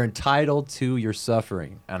 You're entitled to your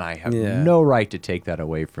suffering, and I have no right to take that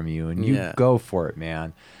away from you. And you go for it,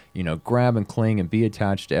 man. You know, grab and cling and be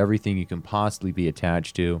attached to everything you can possibly be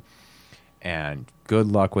attached to. And good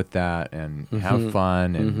luck with that, and have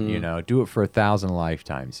fun, and you know, do it for 1,000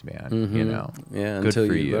 lifetimes, man. You know, good until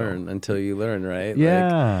for you learn. Until you learn, right?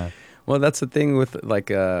 Yeah. Like, well, that's the thing with like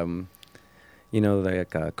you know,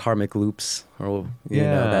 like karmic loops, or you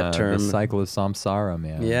know that term, the cycle of samsara,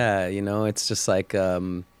 man. Yeah, you know, it's just like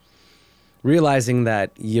realizing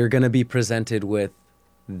that you're gonna be presented with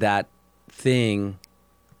that thing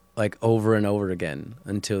like over and over again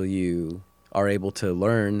until you are able to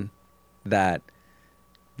learn that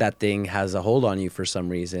that thing has a hold on you for some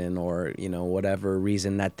reason, or you know, whatever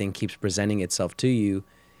reason that thing keeps presenting itself to you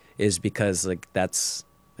is because like that's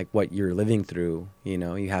like what you're living through. You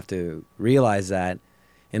know, you have to realize that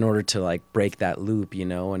in order to like break that loop, you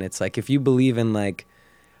know. And it's like, if you believe in like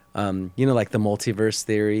you know, like the multiverse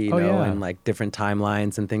theory, you know, and like different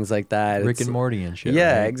timelines and things like that, Rick and Morty and shit.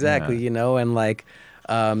 Yeah, right? exactly. You know, and like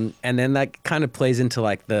and then that kind of plays into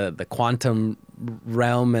like the quantum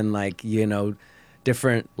realm, and like, you know,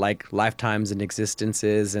 different like lifetimes and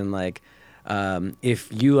existences, and like if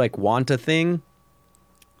you like want a thing,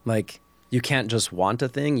 like you can't just want a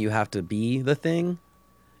thing, you have to be the thing,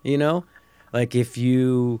 you know. Like if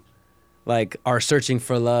you like are searching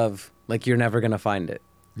for love, like you're never gonna find it.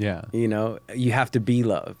 Yeah, you know, you have to be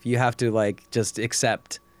love, you have to like just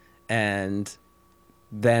accept. And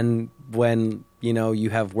then when, you know, you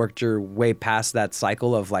have worked your way past that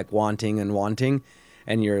cycle of like wanting,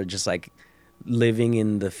 and you're just like living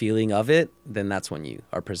in the feeling of it, then that's when you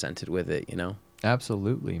are presented with it, you know?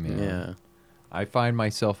 Absolutely, man. Yeah. I find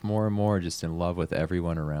myself more and more just in love with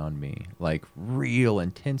everyone around me, like real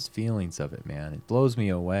intense feelings of it, man. It blows me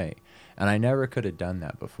away. And I never could have done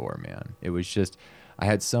that before, man. It was just, I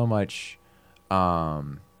had so much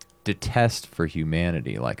detest for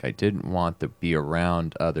humanity. Like I didn't want to be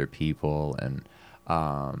around other people, and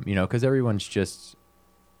you know, because everyone's just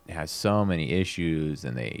has so many issues,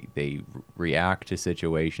 and they react to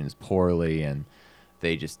situations poorly, and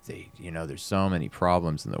they you know, there's so many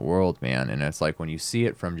problems in the world, man. And it's like when you see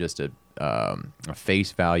it from just a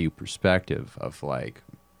face value perspective of like,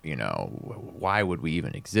 you know, why would we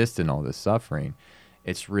even exist in all this suffering?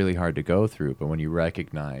 It's really hard to go through. But when you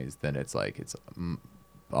recognize that it's like it's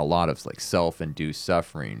a lot of like self-induced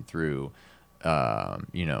suffering through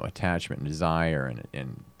you know, attachment and desire,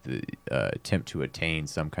 and the attempt to attain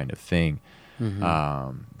some kind of thing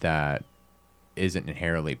that isn't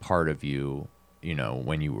inherently part of you, you know,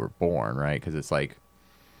 when you were born, right? Because it's like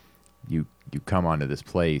you come into this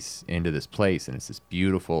place, and it's this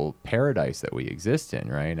beautiful paradise that we exist in,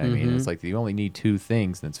 right? I mean, it's like you only need two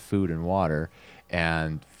things, and it's food and water.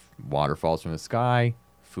 And water falls from the sky,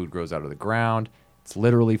 food grows out of the ground. It's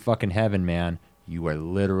literally fucking heaven, man. You are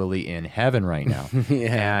literally in heaven right now.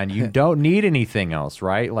 And you don't need anything else,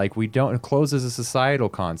 right? Like clothes is a societal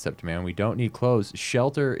concept, man. We don't need clothes.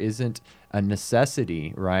 Shelter isn't a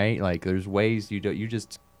necessity, right? Like there's ways you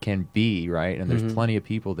just can be, right? And there's plenty of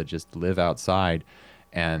people that just live outside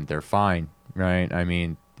and they're fine, right? I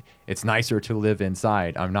mean, it's nicer to live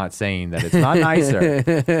inside. I'm not saying that it's not nicer,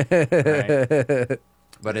 right?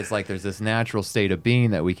 But it's like there's this natural state of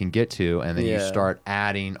being that we can get to, and then you start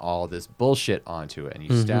adding all this bullshit onto it, and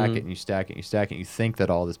you stack it, and you stack it, and you stack it, and you think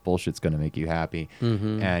that all this bullshit's going to make you happy,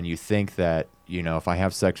 and you think that, you know, if I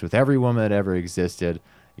have sex with every woman that ever existed,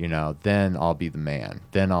 you know, then I'll be the man.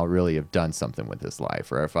 Then I'll really have done something with this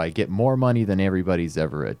life. Or if I get more money than everybody's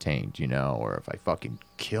ever attained, you know, or if I fucking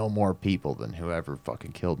kill more people than whoever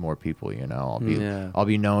fucking killed more people, you know, I'll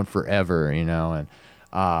be known forever, you know. And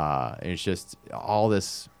it's just all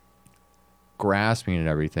this grasping and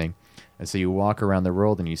everything. And so you walk around the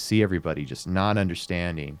world and you see everybody just not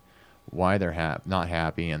understanding why they're not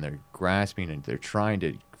happy, and they're grasping and they're trying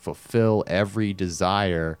to fulfill every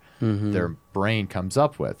desire their brain comes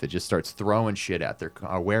up with. It just starts throwing shit at their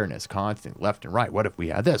awareness constantly, left and right. What if we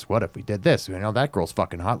had this? What if we did this? You know, that girl's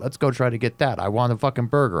fucking hot. Let's go try to get that. I want a fucking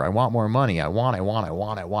burger. I want more money. I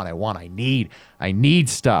need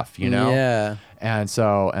stuff, you know? Yeah. And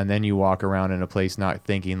then you walk around in a place not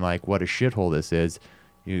thinking like, what a shithole this is.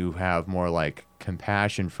 You have more like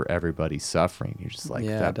compassion for everybody's suffering. You're just like,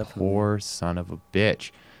 that definitely. poor son of a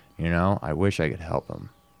bitch. You know, I wish I could help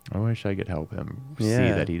him. I wish I could help him see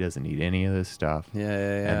that he doesn't need any of this stuff. Yeah.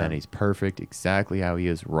 And that he's perfect exactly how he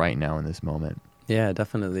is right now in this moment. Yeah,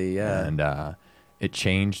 definitely. Yeah. And it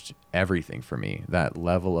changed everything for me, that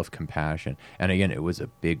level of compassion. And again, it was a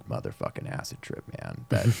big motherfucking acid trip, man,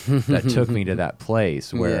 that took me to that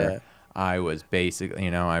place where I was basically,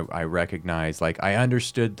 you know, I recognized, like, I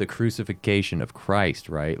understood the crucifixion of Christ,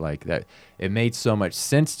 right? Like that, it made so much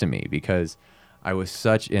sense to me because I was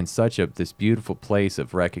in such this beautiful place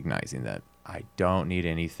of recognizing that I don't need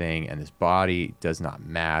anything and this body does not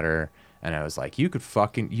matter. And I was like, you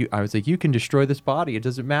can destroy this body. It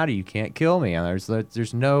doesn't matter. You can't kill me. And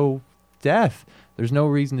there's no death. There's no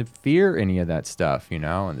reason to fear any of that stuff, you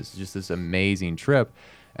know? And this is just this amazing trip.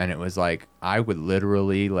 And it was like, I would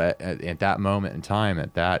literally at that moment in time,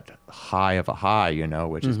 at that high of a high, you know,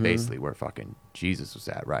 which is basically where fucking Jesus was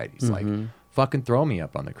at, right? He's like, fucking throw me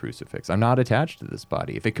up on the crucifix. I'm not attached to this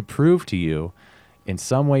body. If it could prove to you in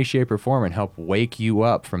some way, shape, or form and help wake you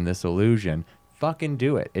up from this illusion, fucking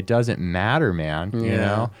do it. It doesn't matter, man, you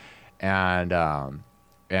know? And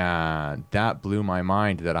that blew my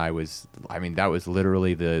mind that that was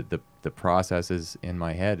literally the processes in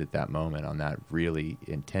my head at that moment on that really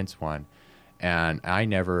intense one. And I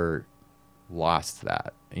never lost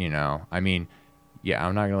that, you know? I mean, yeah,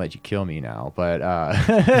 I'm not going to let you kill me now, but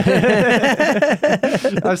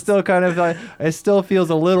I'm still kind of like, it still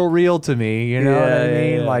feels a little real to me, you know what I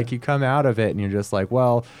mean? Yeah. Like you come out of it and you're just like,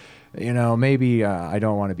 well, you know, maybe I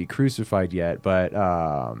don't want to be crucified yet, but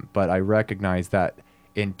I recognize that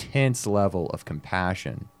intense level of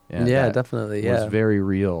compassion. And definitely. was very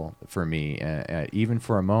real for me, even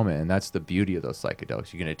for a moment. And that's the beauty of those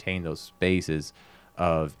psychedelics. You can attain those spaces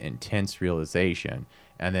of intense realization.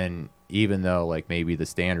 And then even though like maybe the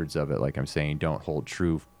standards of it, like I'm saying, don't hold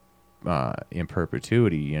true in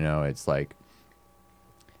perpetuity, you know, it's like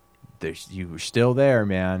you're still there,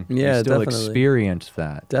 man. Yeah, you still definitely. experience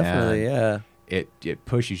that. Definitely, And it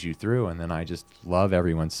pushes you through. And then I just love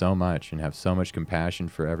everyone so much and have so much compassion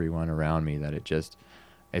for everyone around me that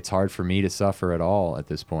it's hard for me to suffer at all at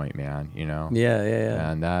this point, man, you know?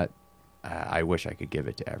 Yeah. And that, I wish I could give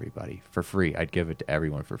it to everybody for free. I'd give it to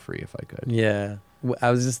everyone for free if I could. Yeah.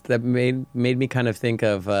 That made me kind of think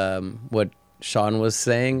of what Sean was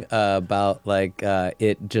saying about like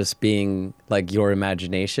it just being like your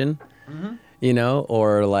imagination, you know,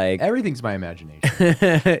 or like Everything's my imagination.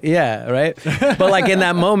 yeah, right. But like in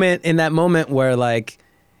that moment where like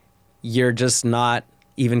you're just not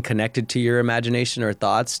even connected to your imagination or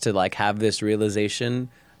thoughts to like have this realization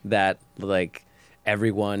that like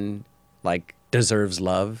everyone like deserves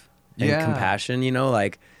love and compassion, you know,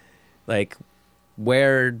 like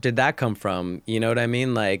where did that come from? You know what I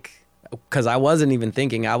mean? Like, cause I wasn't even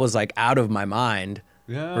thinking, I was like out of my mind.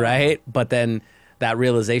 Yeah. Right. But then that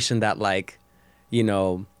realization that like, you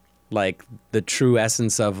know, like the true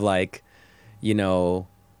essence of like, you know,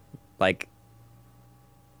 like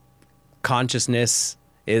consciousness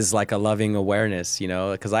is like a loving awareness, you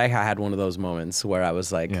know, because I had one of those moments where I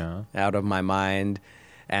was like out of my mind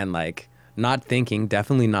and like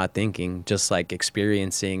definitely not thinking, just like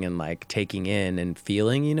experiencing and like taking in and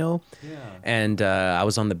feeling, you know? Yeah. And I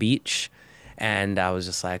was on the beach and I was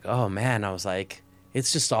just like, oh man, I was like,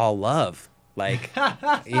 it's just all love. Like,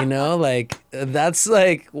 you know, like that's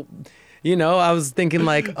like, you know, I was thinking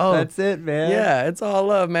like, oh, that's it, man. Yeah, it's all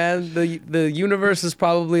love, man. The universe is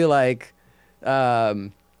probably like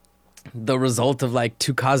the result of like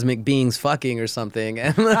two cosmic beings fucking or something,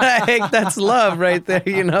 and like that's love right there,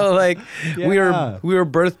 you know, like we were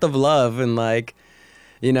birthed of love, and like,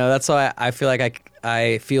 you know, that's why I feel like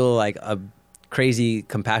I feel like a crazy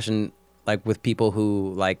compassion like with people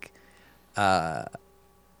who like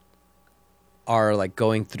are like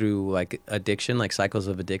going through like addiction, like cycles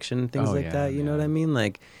of addiction, things that, you know what I mean?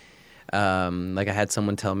 Like I had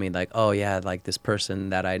someone tell me like, oh yeah, like this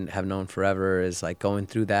person that I have known forever is like going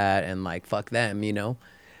through that and like, fuck them, you know?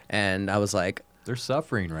 And I was like, they're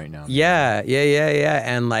suffering right now. Yeah.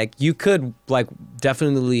 And like you could like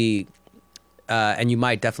definitely, and you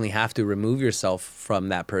might definitely have to remove yourself from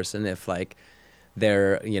that person if like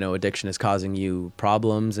their, you know, addiction is causing you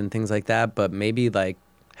problems and things like that. But maybe like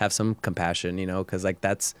have some compassion, you know, because like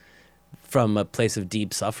that's from a place of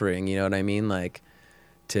deep suffering, you know what I mean? Like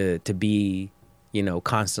to be, you know,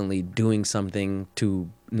 constantly doing something to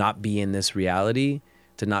not be in this reality,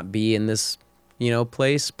 to not be in this, you know,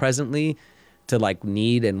 place presently, to like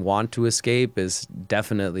need and want to escape is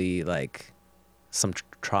definitely like some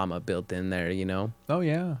trauma built in there, you know? Oh,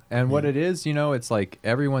 yeah. And what it is, you know, it's like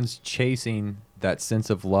everyone's chasing that sense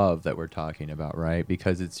of love that we're talking about, right?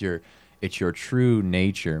 Because it's your true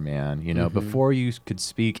nature, man. You know, before you could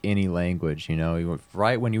speak any language, you know,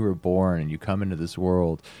 right when you were born and you come into this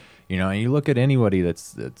world, you know, and you look at anybody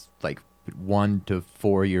that's like 1 to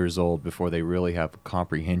 4 years old before they really have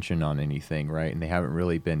comprehension on anything, right? And they haven't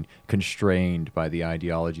really been constrained by the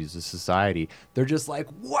ideologies of society. They're just like,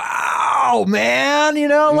 wow, man, you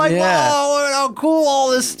know, like, wow, look at how cool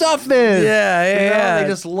all this stuff is. Yeah. They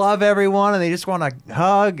just love everyone and they just want to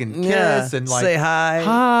hug and kiss and like say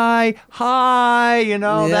hi, you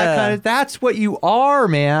know, that kind of, that's what you are,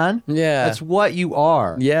 man. Yeah. That's what you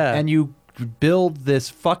are. Yeah. And you build this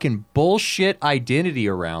fucking bullshit identity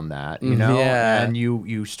around that, you know, and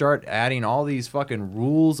you start adding all these fucking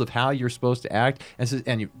rules of how you're supposed to act,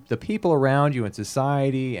 and the people around you in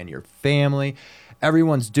society and your family,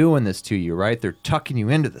 everyone's doing this to you, right? They're tucking you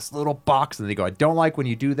into this little box, and they go, I don't like when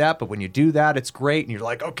you do that, but when you do that, it's great. And you're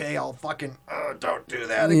like, okay, I'll fucking don't do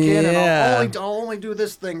that again, and I'll only do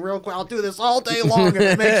this thing real quick. I'll do this all day long if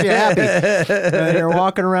it makes you happy. And you're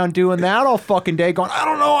walking around doing that all fucking day, going, I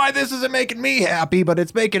don't know why this isn't making me happy, but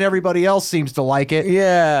it's making everybody else seems to like it.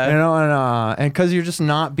 Yeah, you know, and because you're just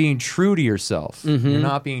not being true to yourself. You're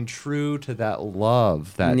not being true to that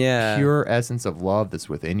love, that pure essence of love that's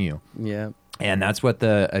within you. Yeah. And that's what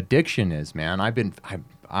the addiction is, man. I've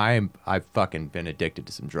fucking been addicted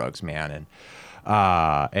to some drugs, man,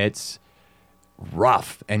 and it's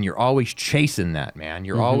rough. And you're always chasing that, man.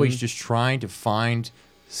 You're always just trying to find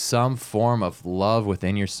some form of love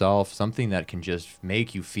within yourself, something that can just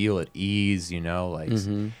make you feel at ease, you know, like,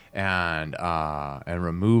 and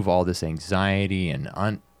remove all this anxiety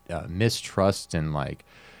and mistrust and like.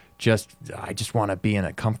 I just want to be in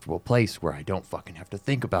a comfortable place where I don't fucking have to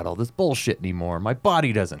think about all this bullshit anymore. My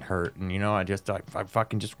body doesn't hurt, and you know, I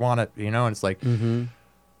fucking just want to, you know. And it's like, and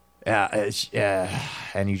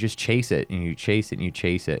you just chase it, and you chase it, and you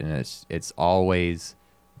chase it, and it's always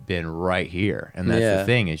been right here. And that's the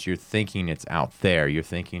thing is, you're thinking it's out there. You're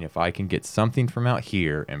thinking if I can get something from out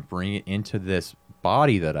here and bring it into this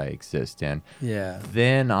body that I exist in,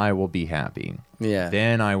 then I will be happy.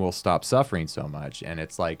 Then I will stop suffering so much. And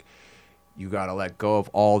it's like you got to let go of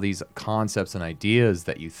all these concepts and ideas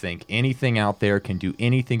that you think anything out there can do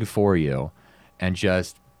anything for you, and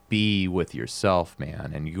just be with yourself,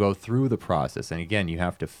 man. And you go through the process. And again, you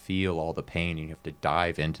have to feel all the pain, and you have to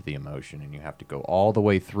dive into the emotion, and you have to go all the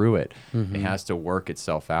way through it. It has to work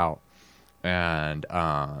itself out. And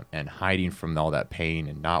hiding from all that pain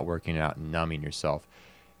and not working it out and numbing yourself,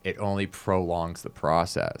 it only prolongs the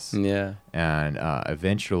process. Yeah. And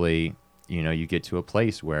eventually, you know, you get to a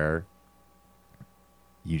place where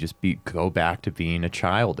you just go back to being a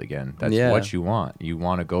child again. That's what you want. You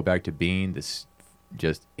want to go back to being this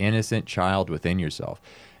just innocent child within yourself.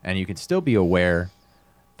 And you can still be aware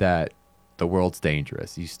that the world's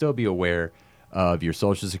dangerous. You still be aware of your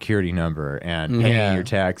social security number and paying your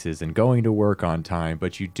taxes and going to work on time,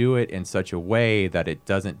 but you do it in such a way that it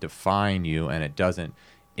doesn't define you and it doesn't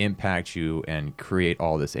impact you and create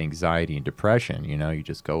all this anxiety and depression. You know, you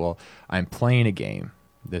just go, well, I'm playing a game.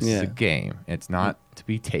 This is a game. It's not to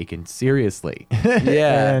be taken seriously.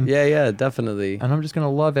 Yeah, definitely. And I'm just going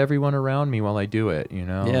to love everyone around me while I do it, you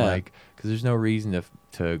know? Like, because there's no reason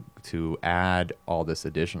to add all this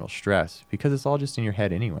additional stress, because it's all just in your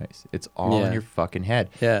head anyways. It's all in your fucking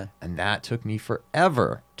head. Yeah. And that took me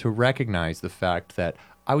forever to recognize the fact that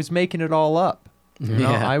I was making it all up. You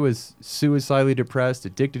know, I was suicidally depressed,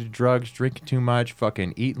 addicted to drugs, drinking too much,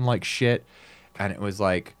 fucking eating like shit. And it was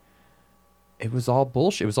like, it was all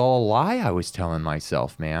bullshit. It was all a lie I was telling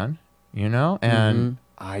myself, man. You know? And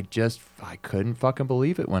I couldn't fucking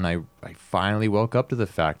believe it when I finally woke up to the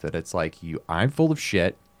fact that it's like, I'm full of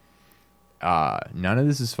shit. None of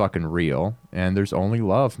this is fucking real. And there's only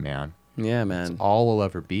love, man. Yeah, man. It's all will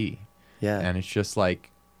ever be. Yeah. And it's just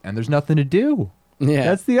like, and there's nothing to do. Yeah.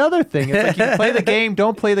 That's the other thing. It's like, you play the game,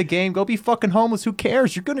 don't play the game, go be fucking homeless. Who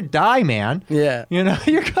cares? You're going to die, man. Yeah. You know,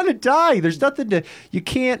 you're going to die. There's nothing you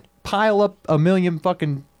can't pile up $1 million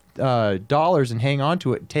fucking dollars and hang on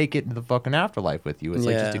to it and take it into the fucking afterlife with you. It's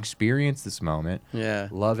like, just experience this moment. Yeah.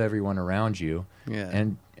 Love everyone around you. Yeah.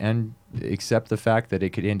 And accept the fact that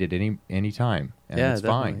it could end at any time. And it's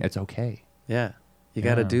definitely. fine. It's okay. Yeah. You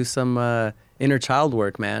got to do some inner child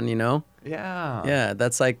work, man, you know? Yeah. Yeah,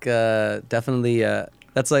 that's like definitely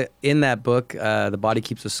That's like in that book, The Body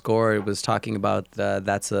Keeps a Score. It was talking about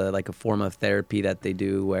that's like a form of therapy that they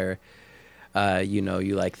do where,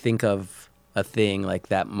 you like think of a thing like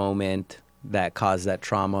that moment that caused that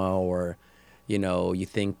trauma, or, you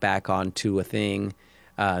think back onto a thing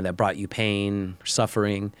that brought you pain,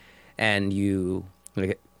 suffering, and you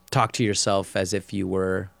like, talk to yourself as if you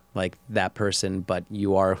were like that person, but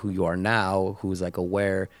you are who you are now, who's like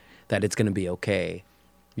aware that it's going to be okay,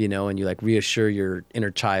 and you like reassure your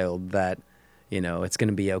inner child that, it's going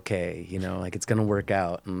to be okay, like it's going to work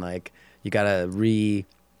out. And like, you got to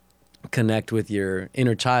reconnect with your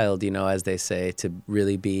inner child, as they say, to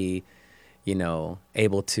really be,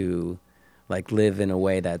 able to like live in a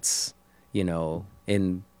way that's,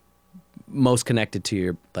 in most connected to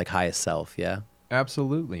your like highest self. Yeah.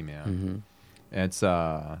 Absolutely, man. It's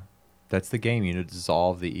that's the game.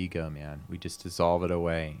 Dissolve the ego, man. We just dissolve it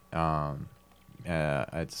away.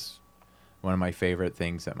 It's one of my favorite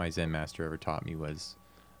things that my Zen master ever taught me was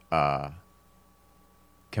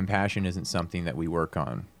compassion isn't something that we work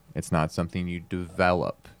on. It's not something you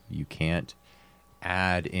develop. You can't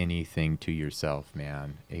add anything to yourself,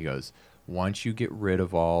 man. He goes, once you get rid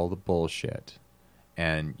of all the bullshit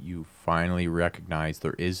and you finally recognize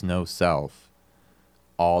there is no self,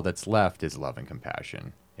 all that's left is love and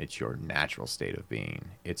compassion. It's your natural state of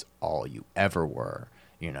being. It's all you ever were.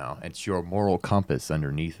 It's your moral compass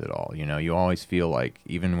underneath it all. You always feel like,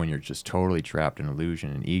 even when you're just totally trapped in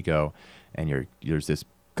illusion and ego, and there's this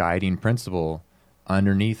guiding principle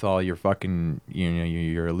underneath all your fucking,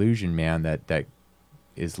 your illusion, man, that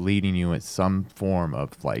is leading you in some form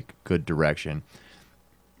of like good direction.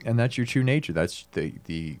 And that's your true nature. That's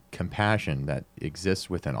the compassion that exists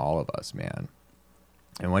within all of us, man.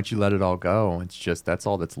 And once you let it all go, it's just, that's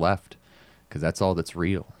all that's left, because that's all that's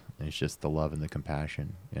real. And it's just the love and the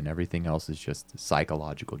compassion, and everything else is just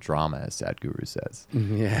psychological drama, as Sadhguru says.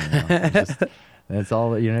 Yeah. That's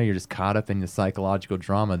all, you're just caught up in the psychological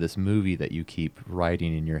drama, this movie that you keep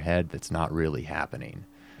writing in your head that's not really happening.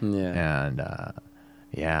 Yeah. And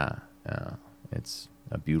it's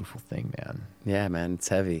a beautiful thing, man. Yeah, man, it's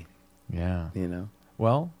heavy. Yeah.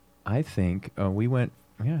 Well, I think we went,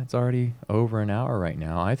 it's already over an hour right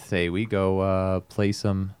now. I'd say we go play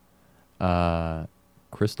some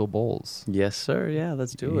Crystal Bowls. Yes, sir. Yeah,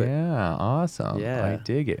 let's do it. Yeah, awesome. Yeah. I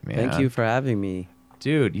dig it, man. Thank you for having me.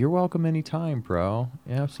 Dude, you're welcome anytime, bro.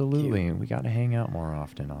 Absolutely. Thank We got to hang out more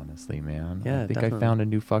often, honestly, man. Yeah, I think definitely. I found a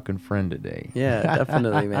new fucking friend today. Yeah,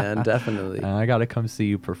 definitely, man. Definitely. And I got to come see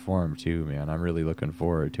you perform too, man. I'm really looking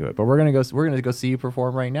forward to it. But we're going to go see you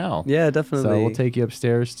perform right now. Yeah, definitely. So we'll take you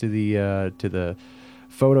upstairs to the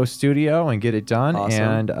photo studio and get it done. Awesome.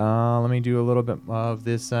 And let me do a little bit of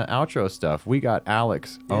this outro stuff. We got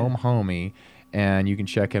Alex, Ohm Homie, and you can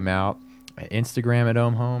check him out. Instagram at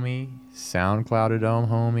Ohm Homie, SoundCloud at Ohm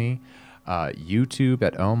Homie, YouTube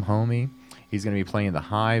at Ohm Homie. He's going to be playing the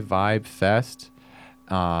High Vibe Fest.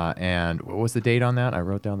 And what was the date on that? I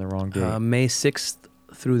wrote down the wrong date. May 6th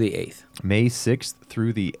through the 8th. May 6th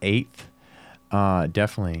through the 8th.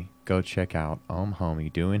 Definitely go check out Ohm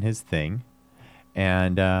Homie doing his thing.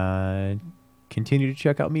 And continue to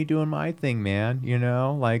check out me doing my thing, man.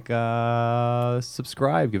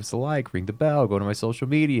 Subscribe, give us a like, ring the bell, go to my social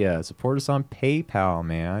media, support us on PayPal,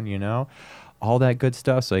 man. All that good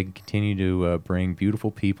stuff, so I can continue to bring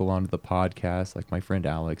beautiful people onto the podcast, like my friend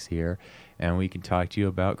Alex here, and we can talk to you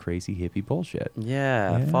about crazy hippie bullshit.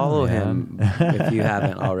 Yeah, follow him if you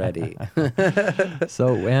haven't already.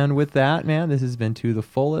 So, and with that, man, this has been To the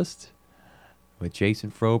Fullest with Jason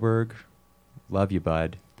Froberg. Love you,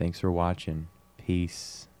 bud. Thanks for watching.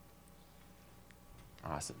 Peace.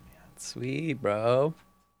 Awesome, man. Sweet, bro.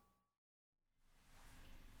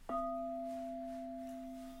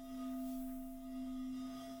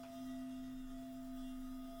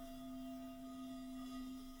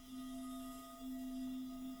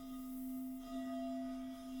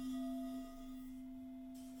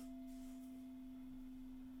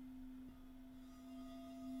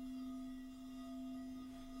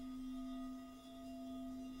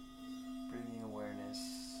 Bringing awareness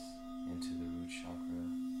into the root chakra.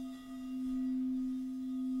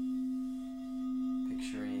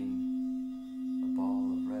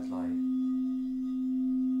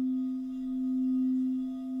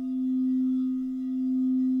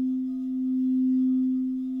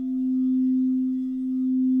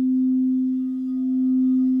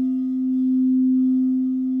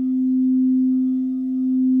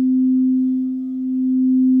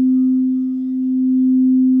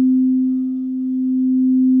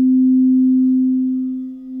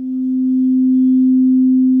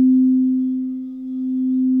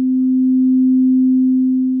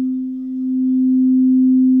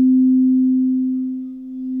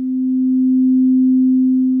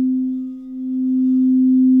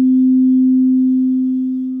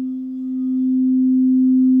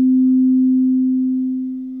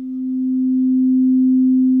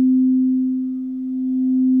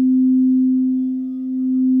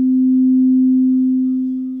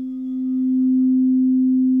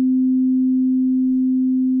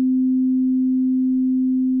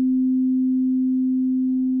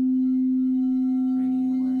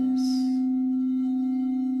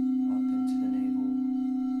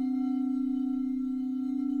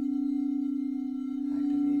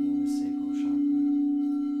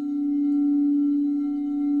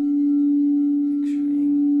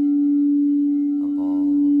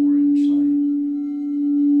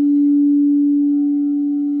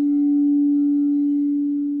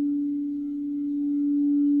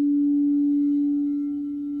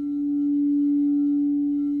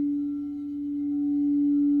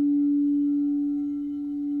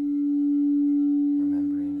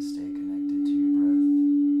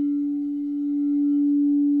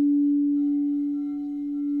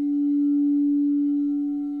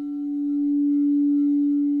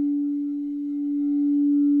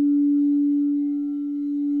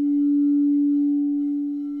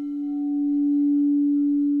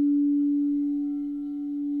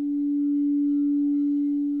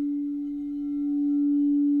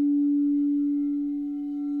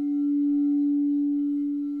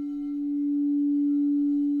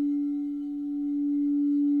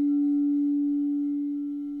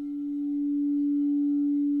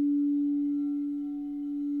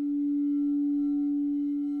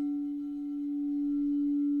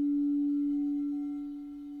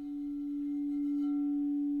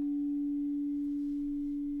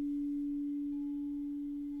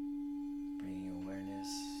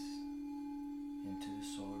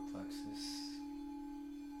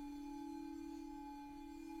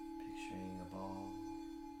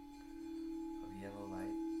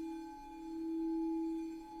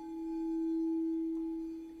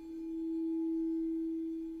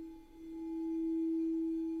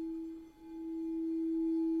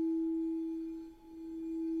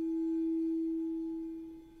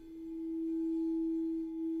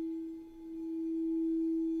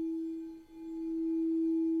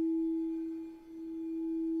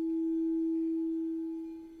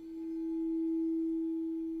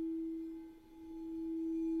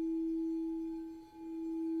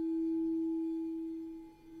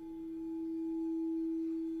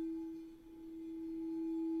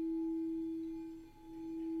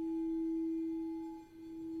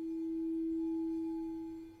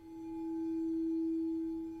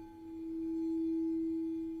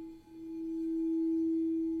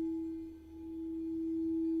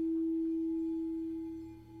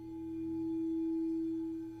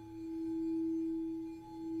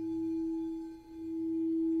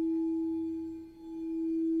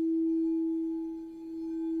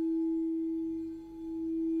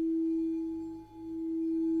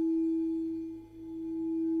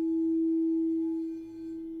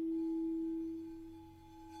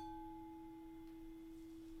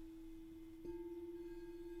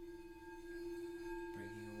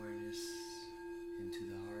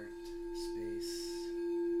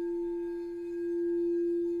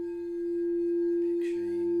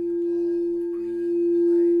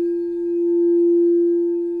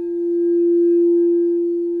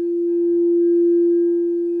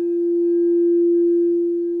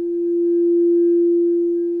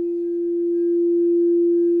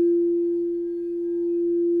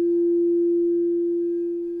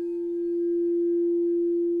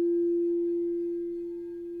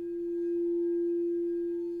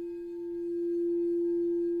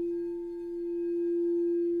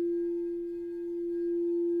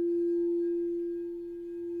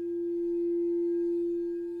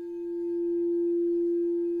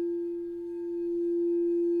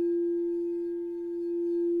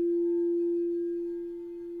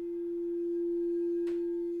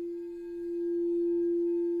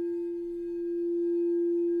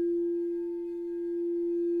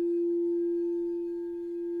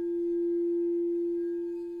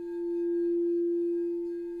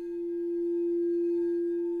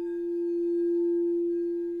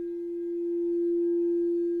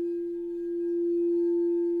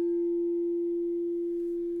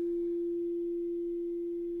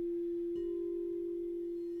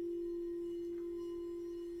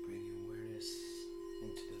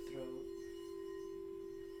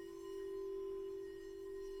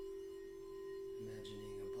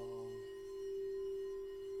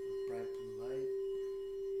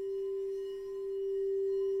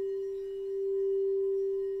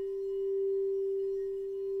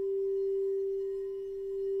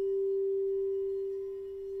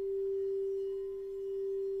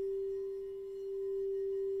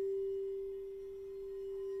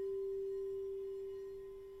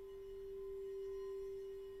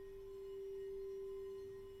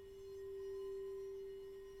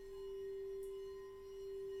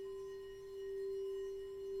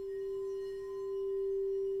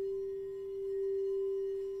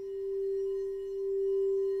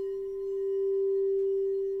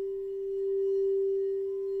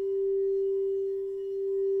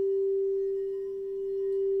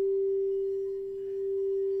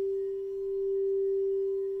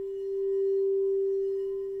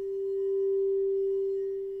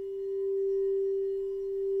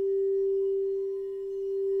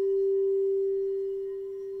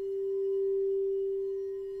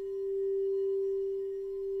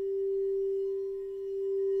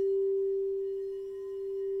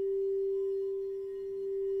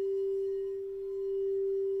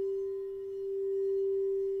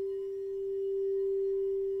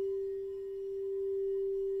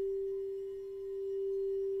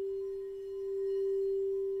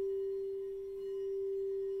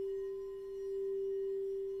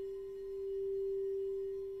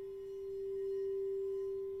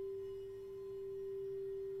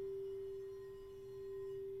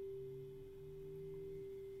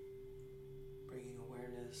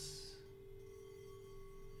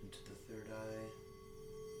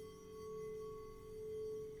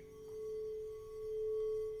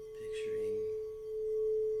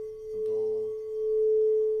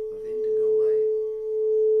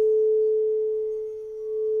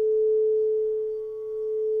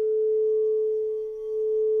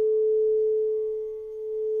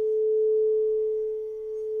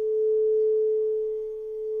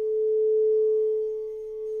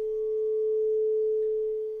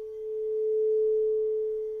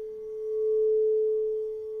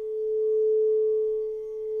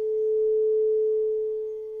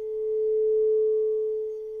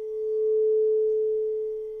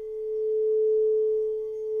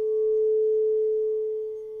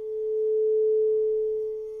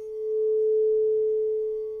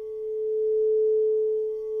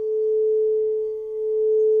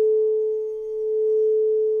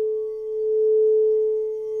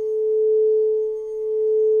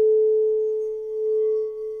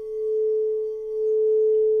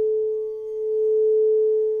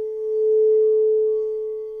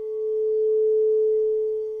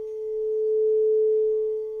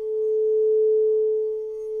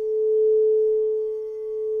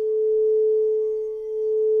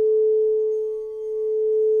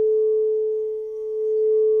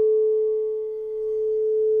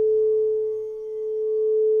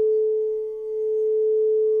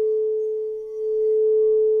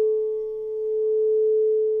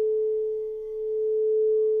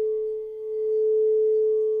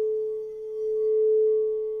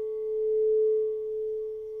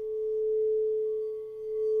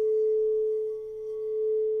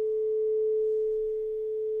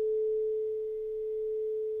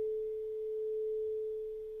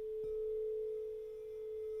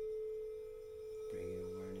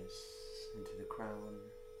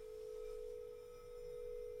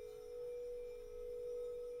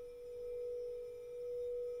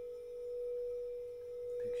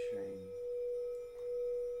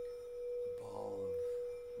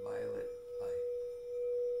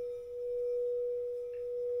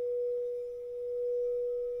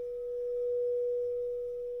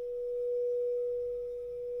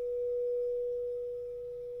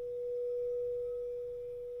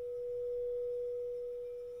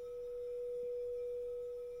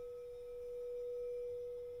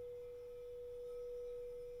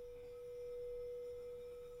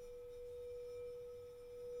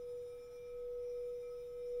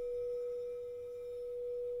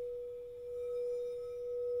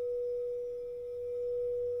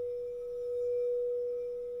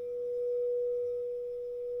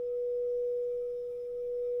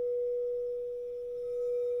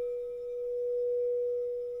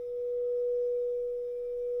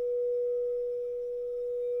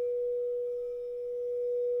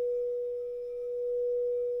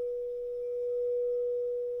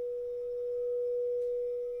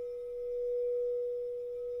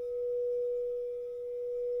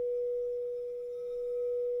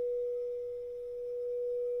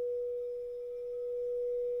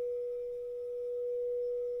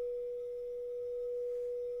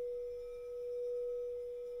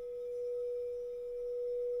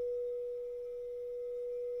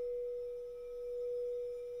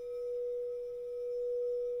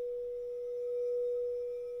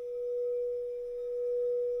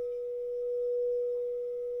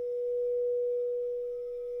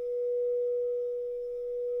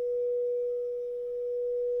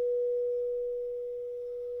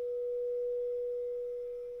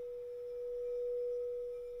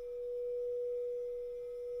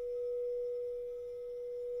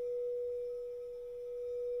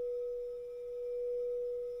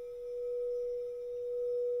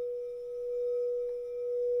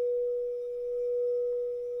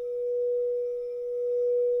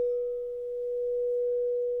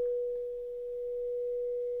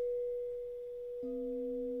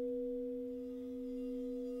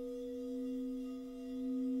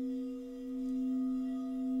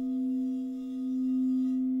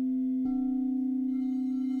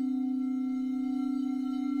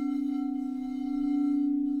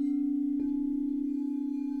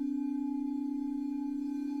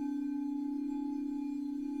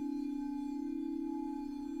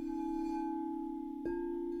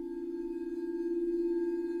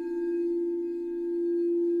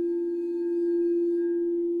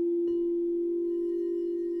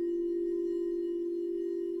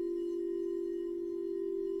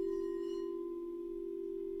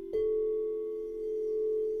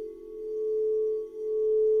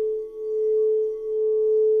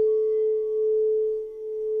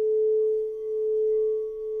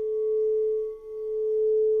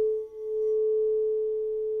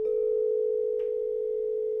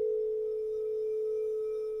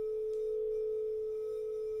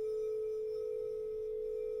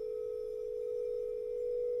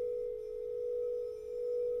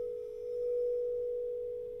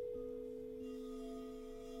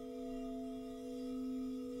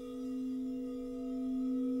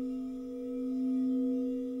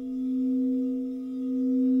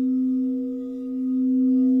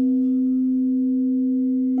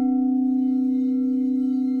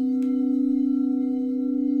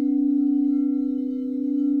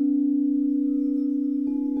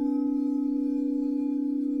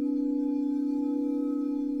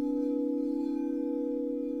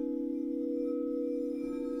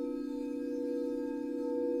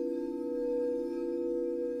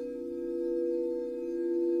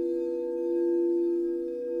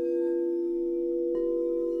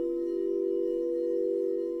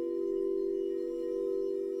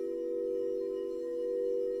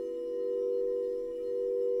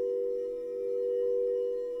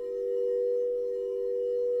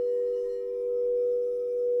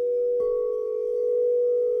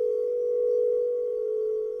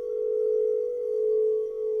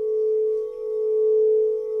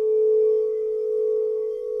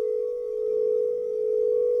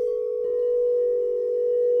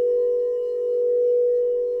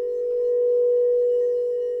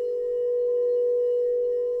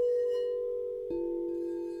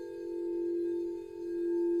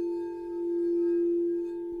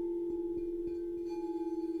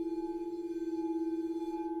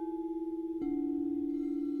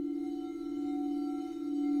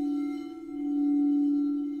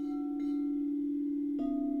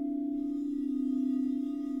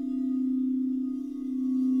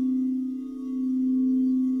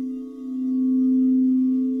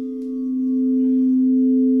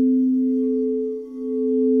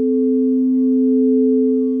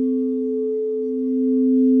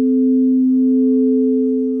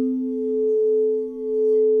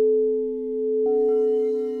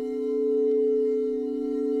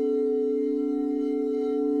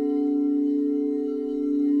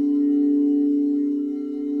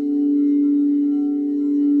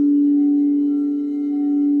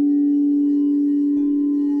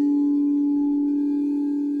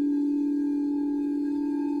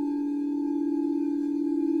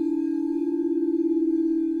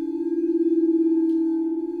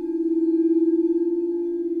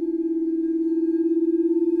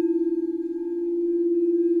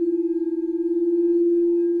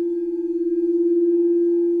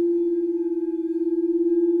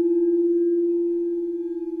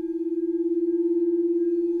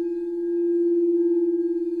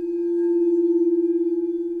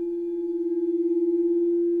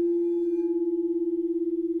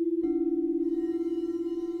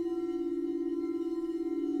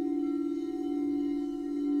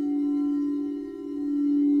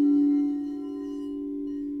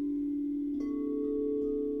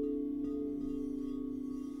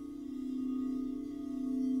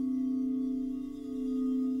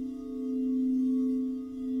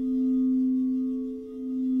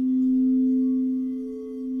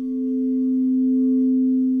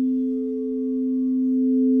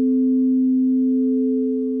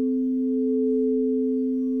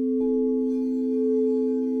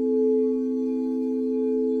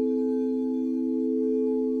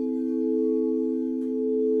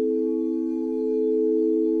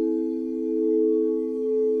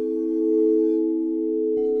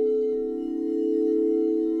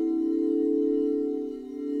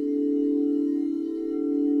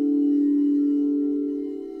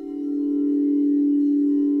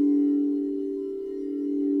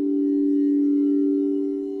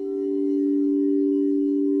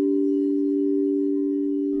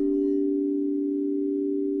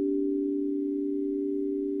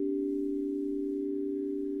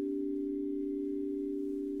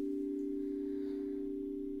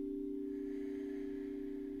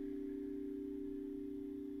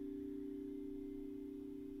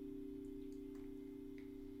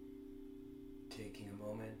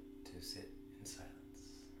 to sit in silence.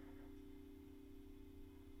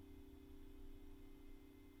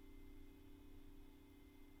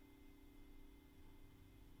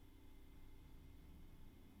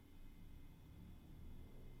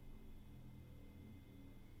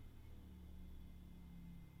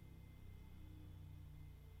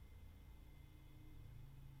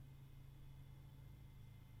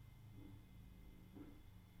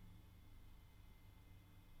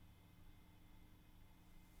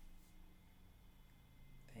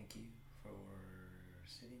 Thank you for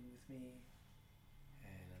sitting with me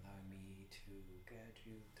and allowing me to guide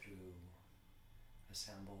you through a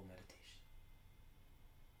sound bowl meditation.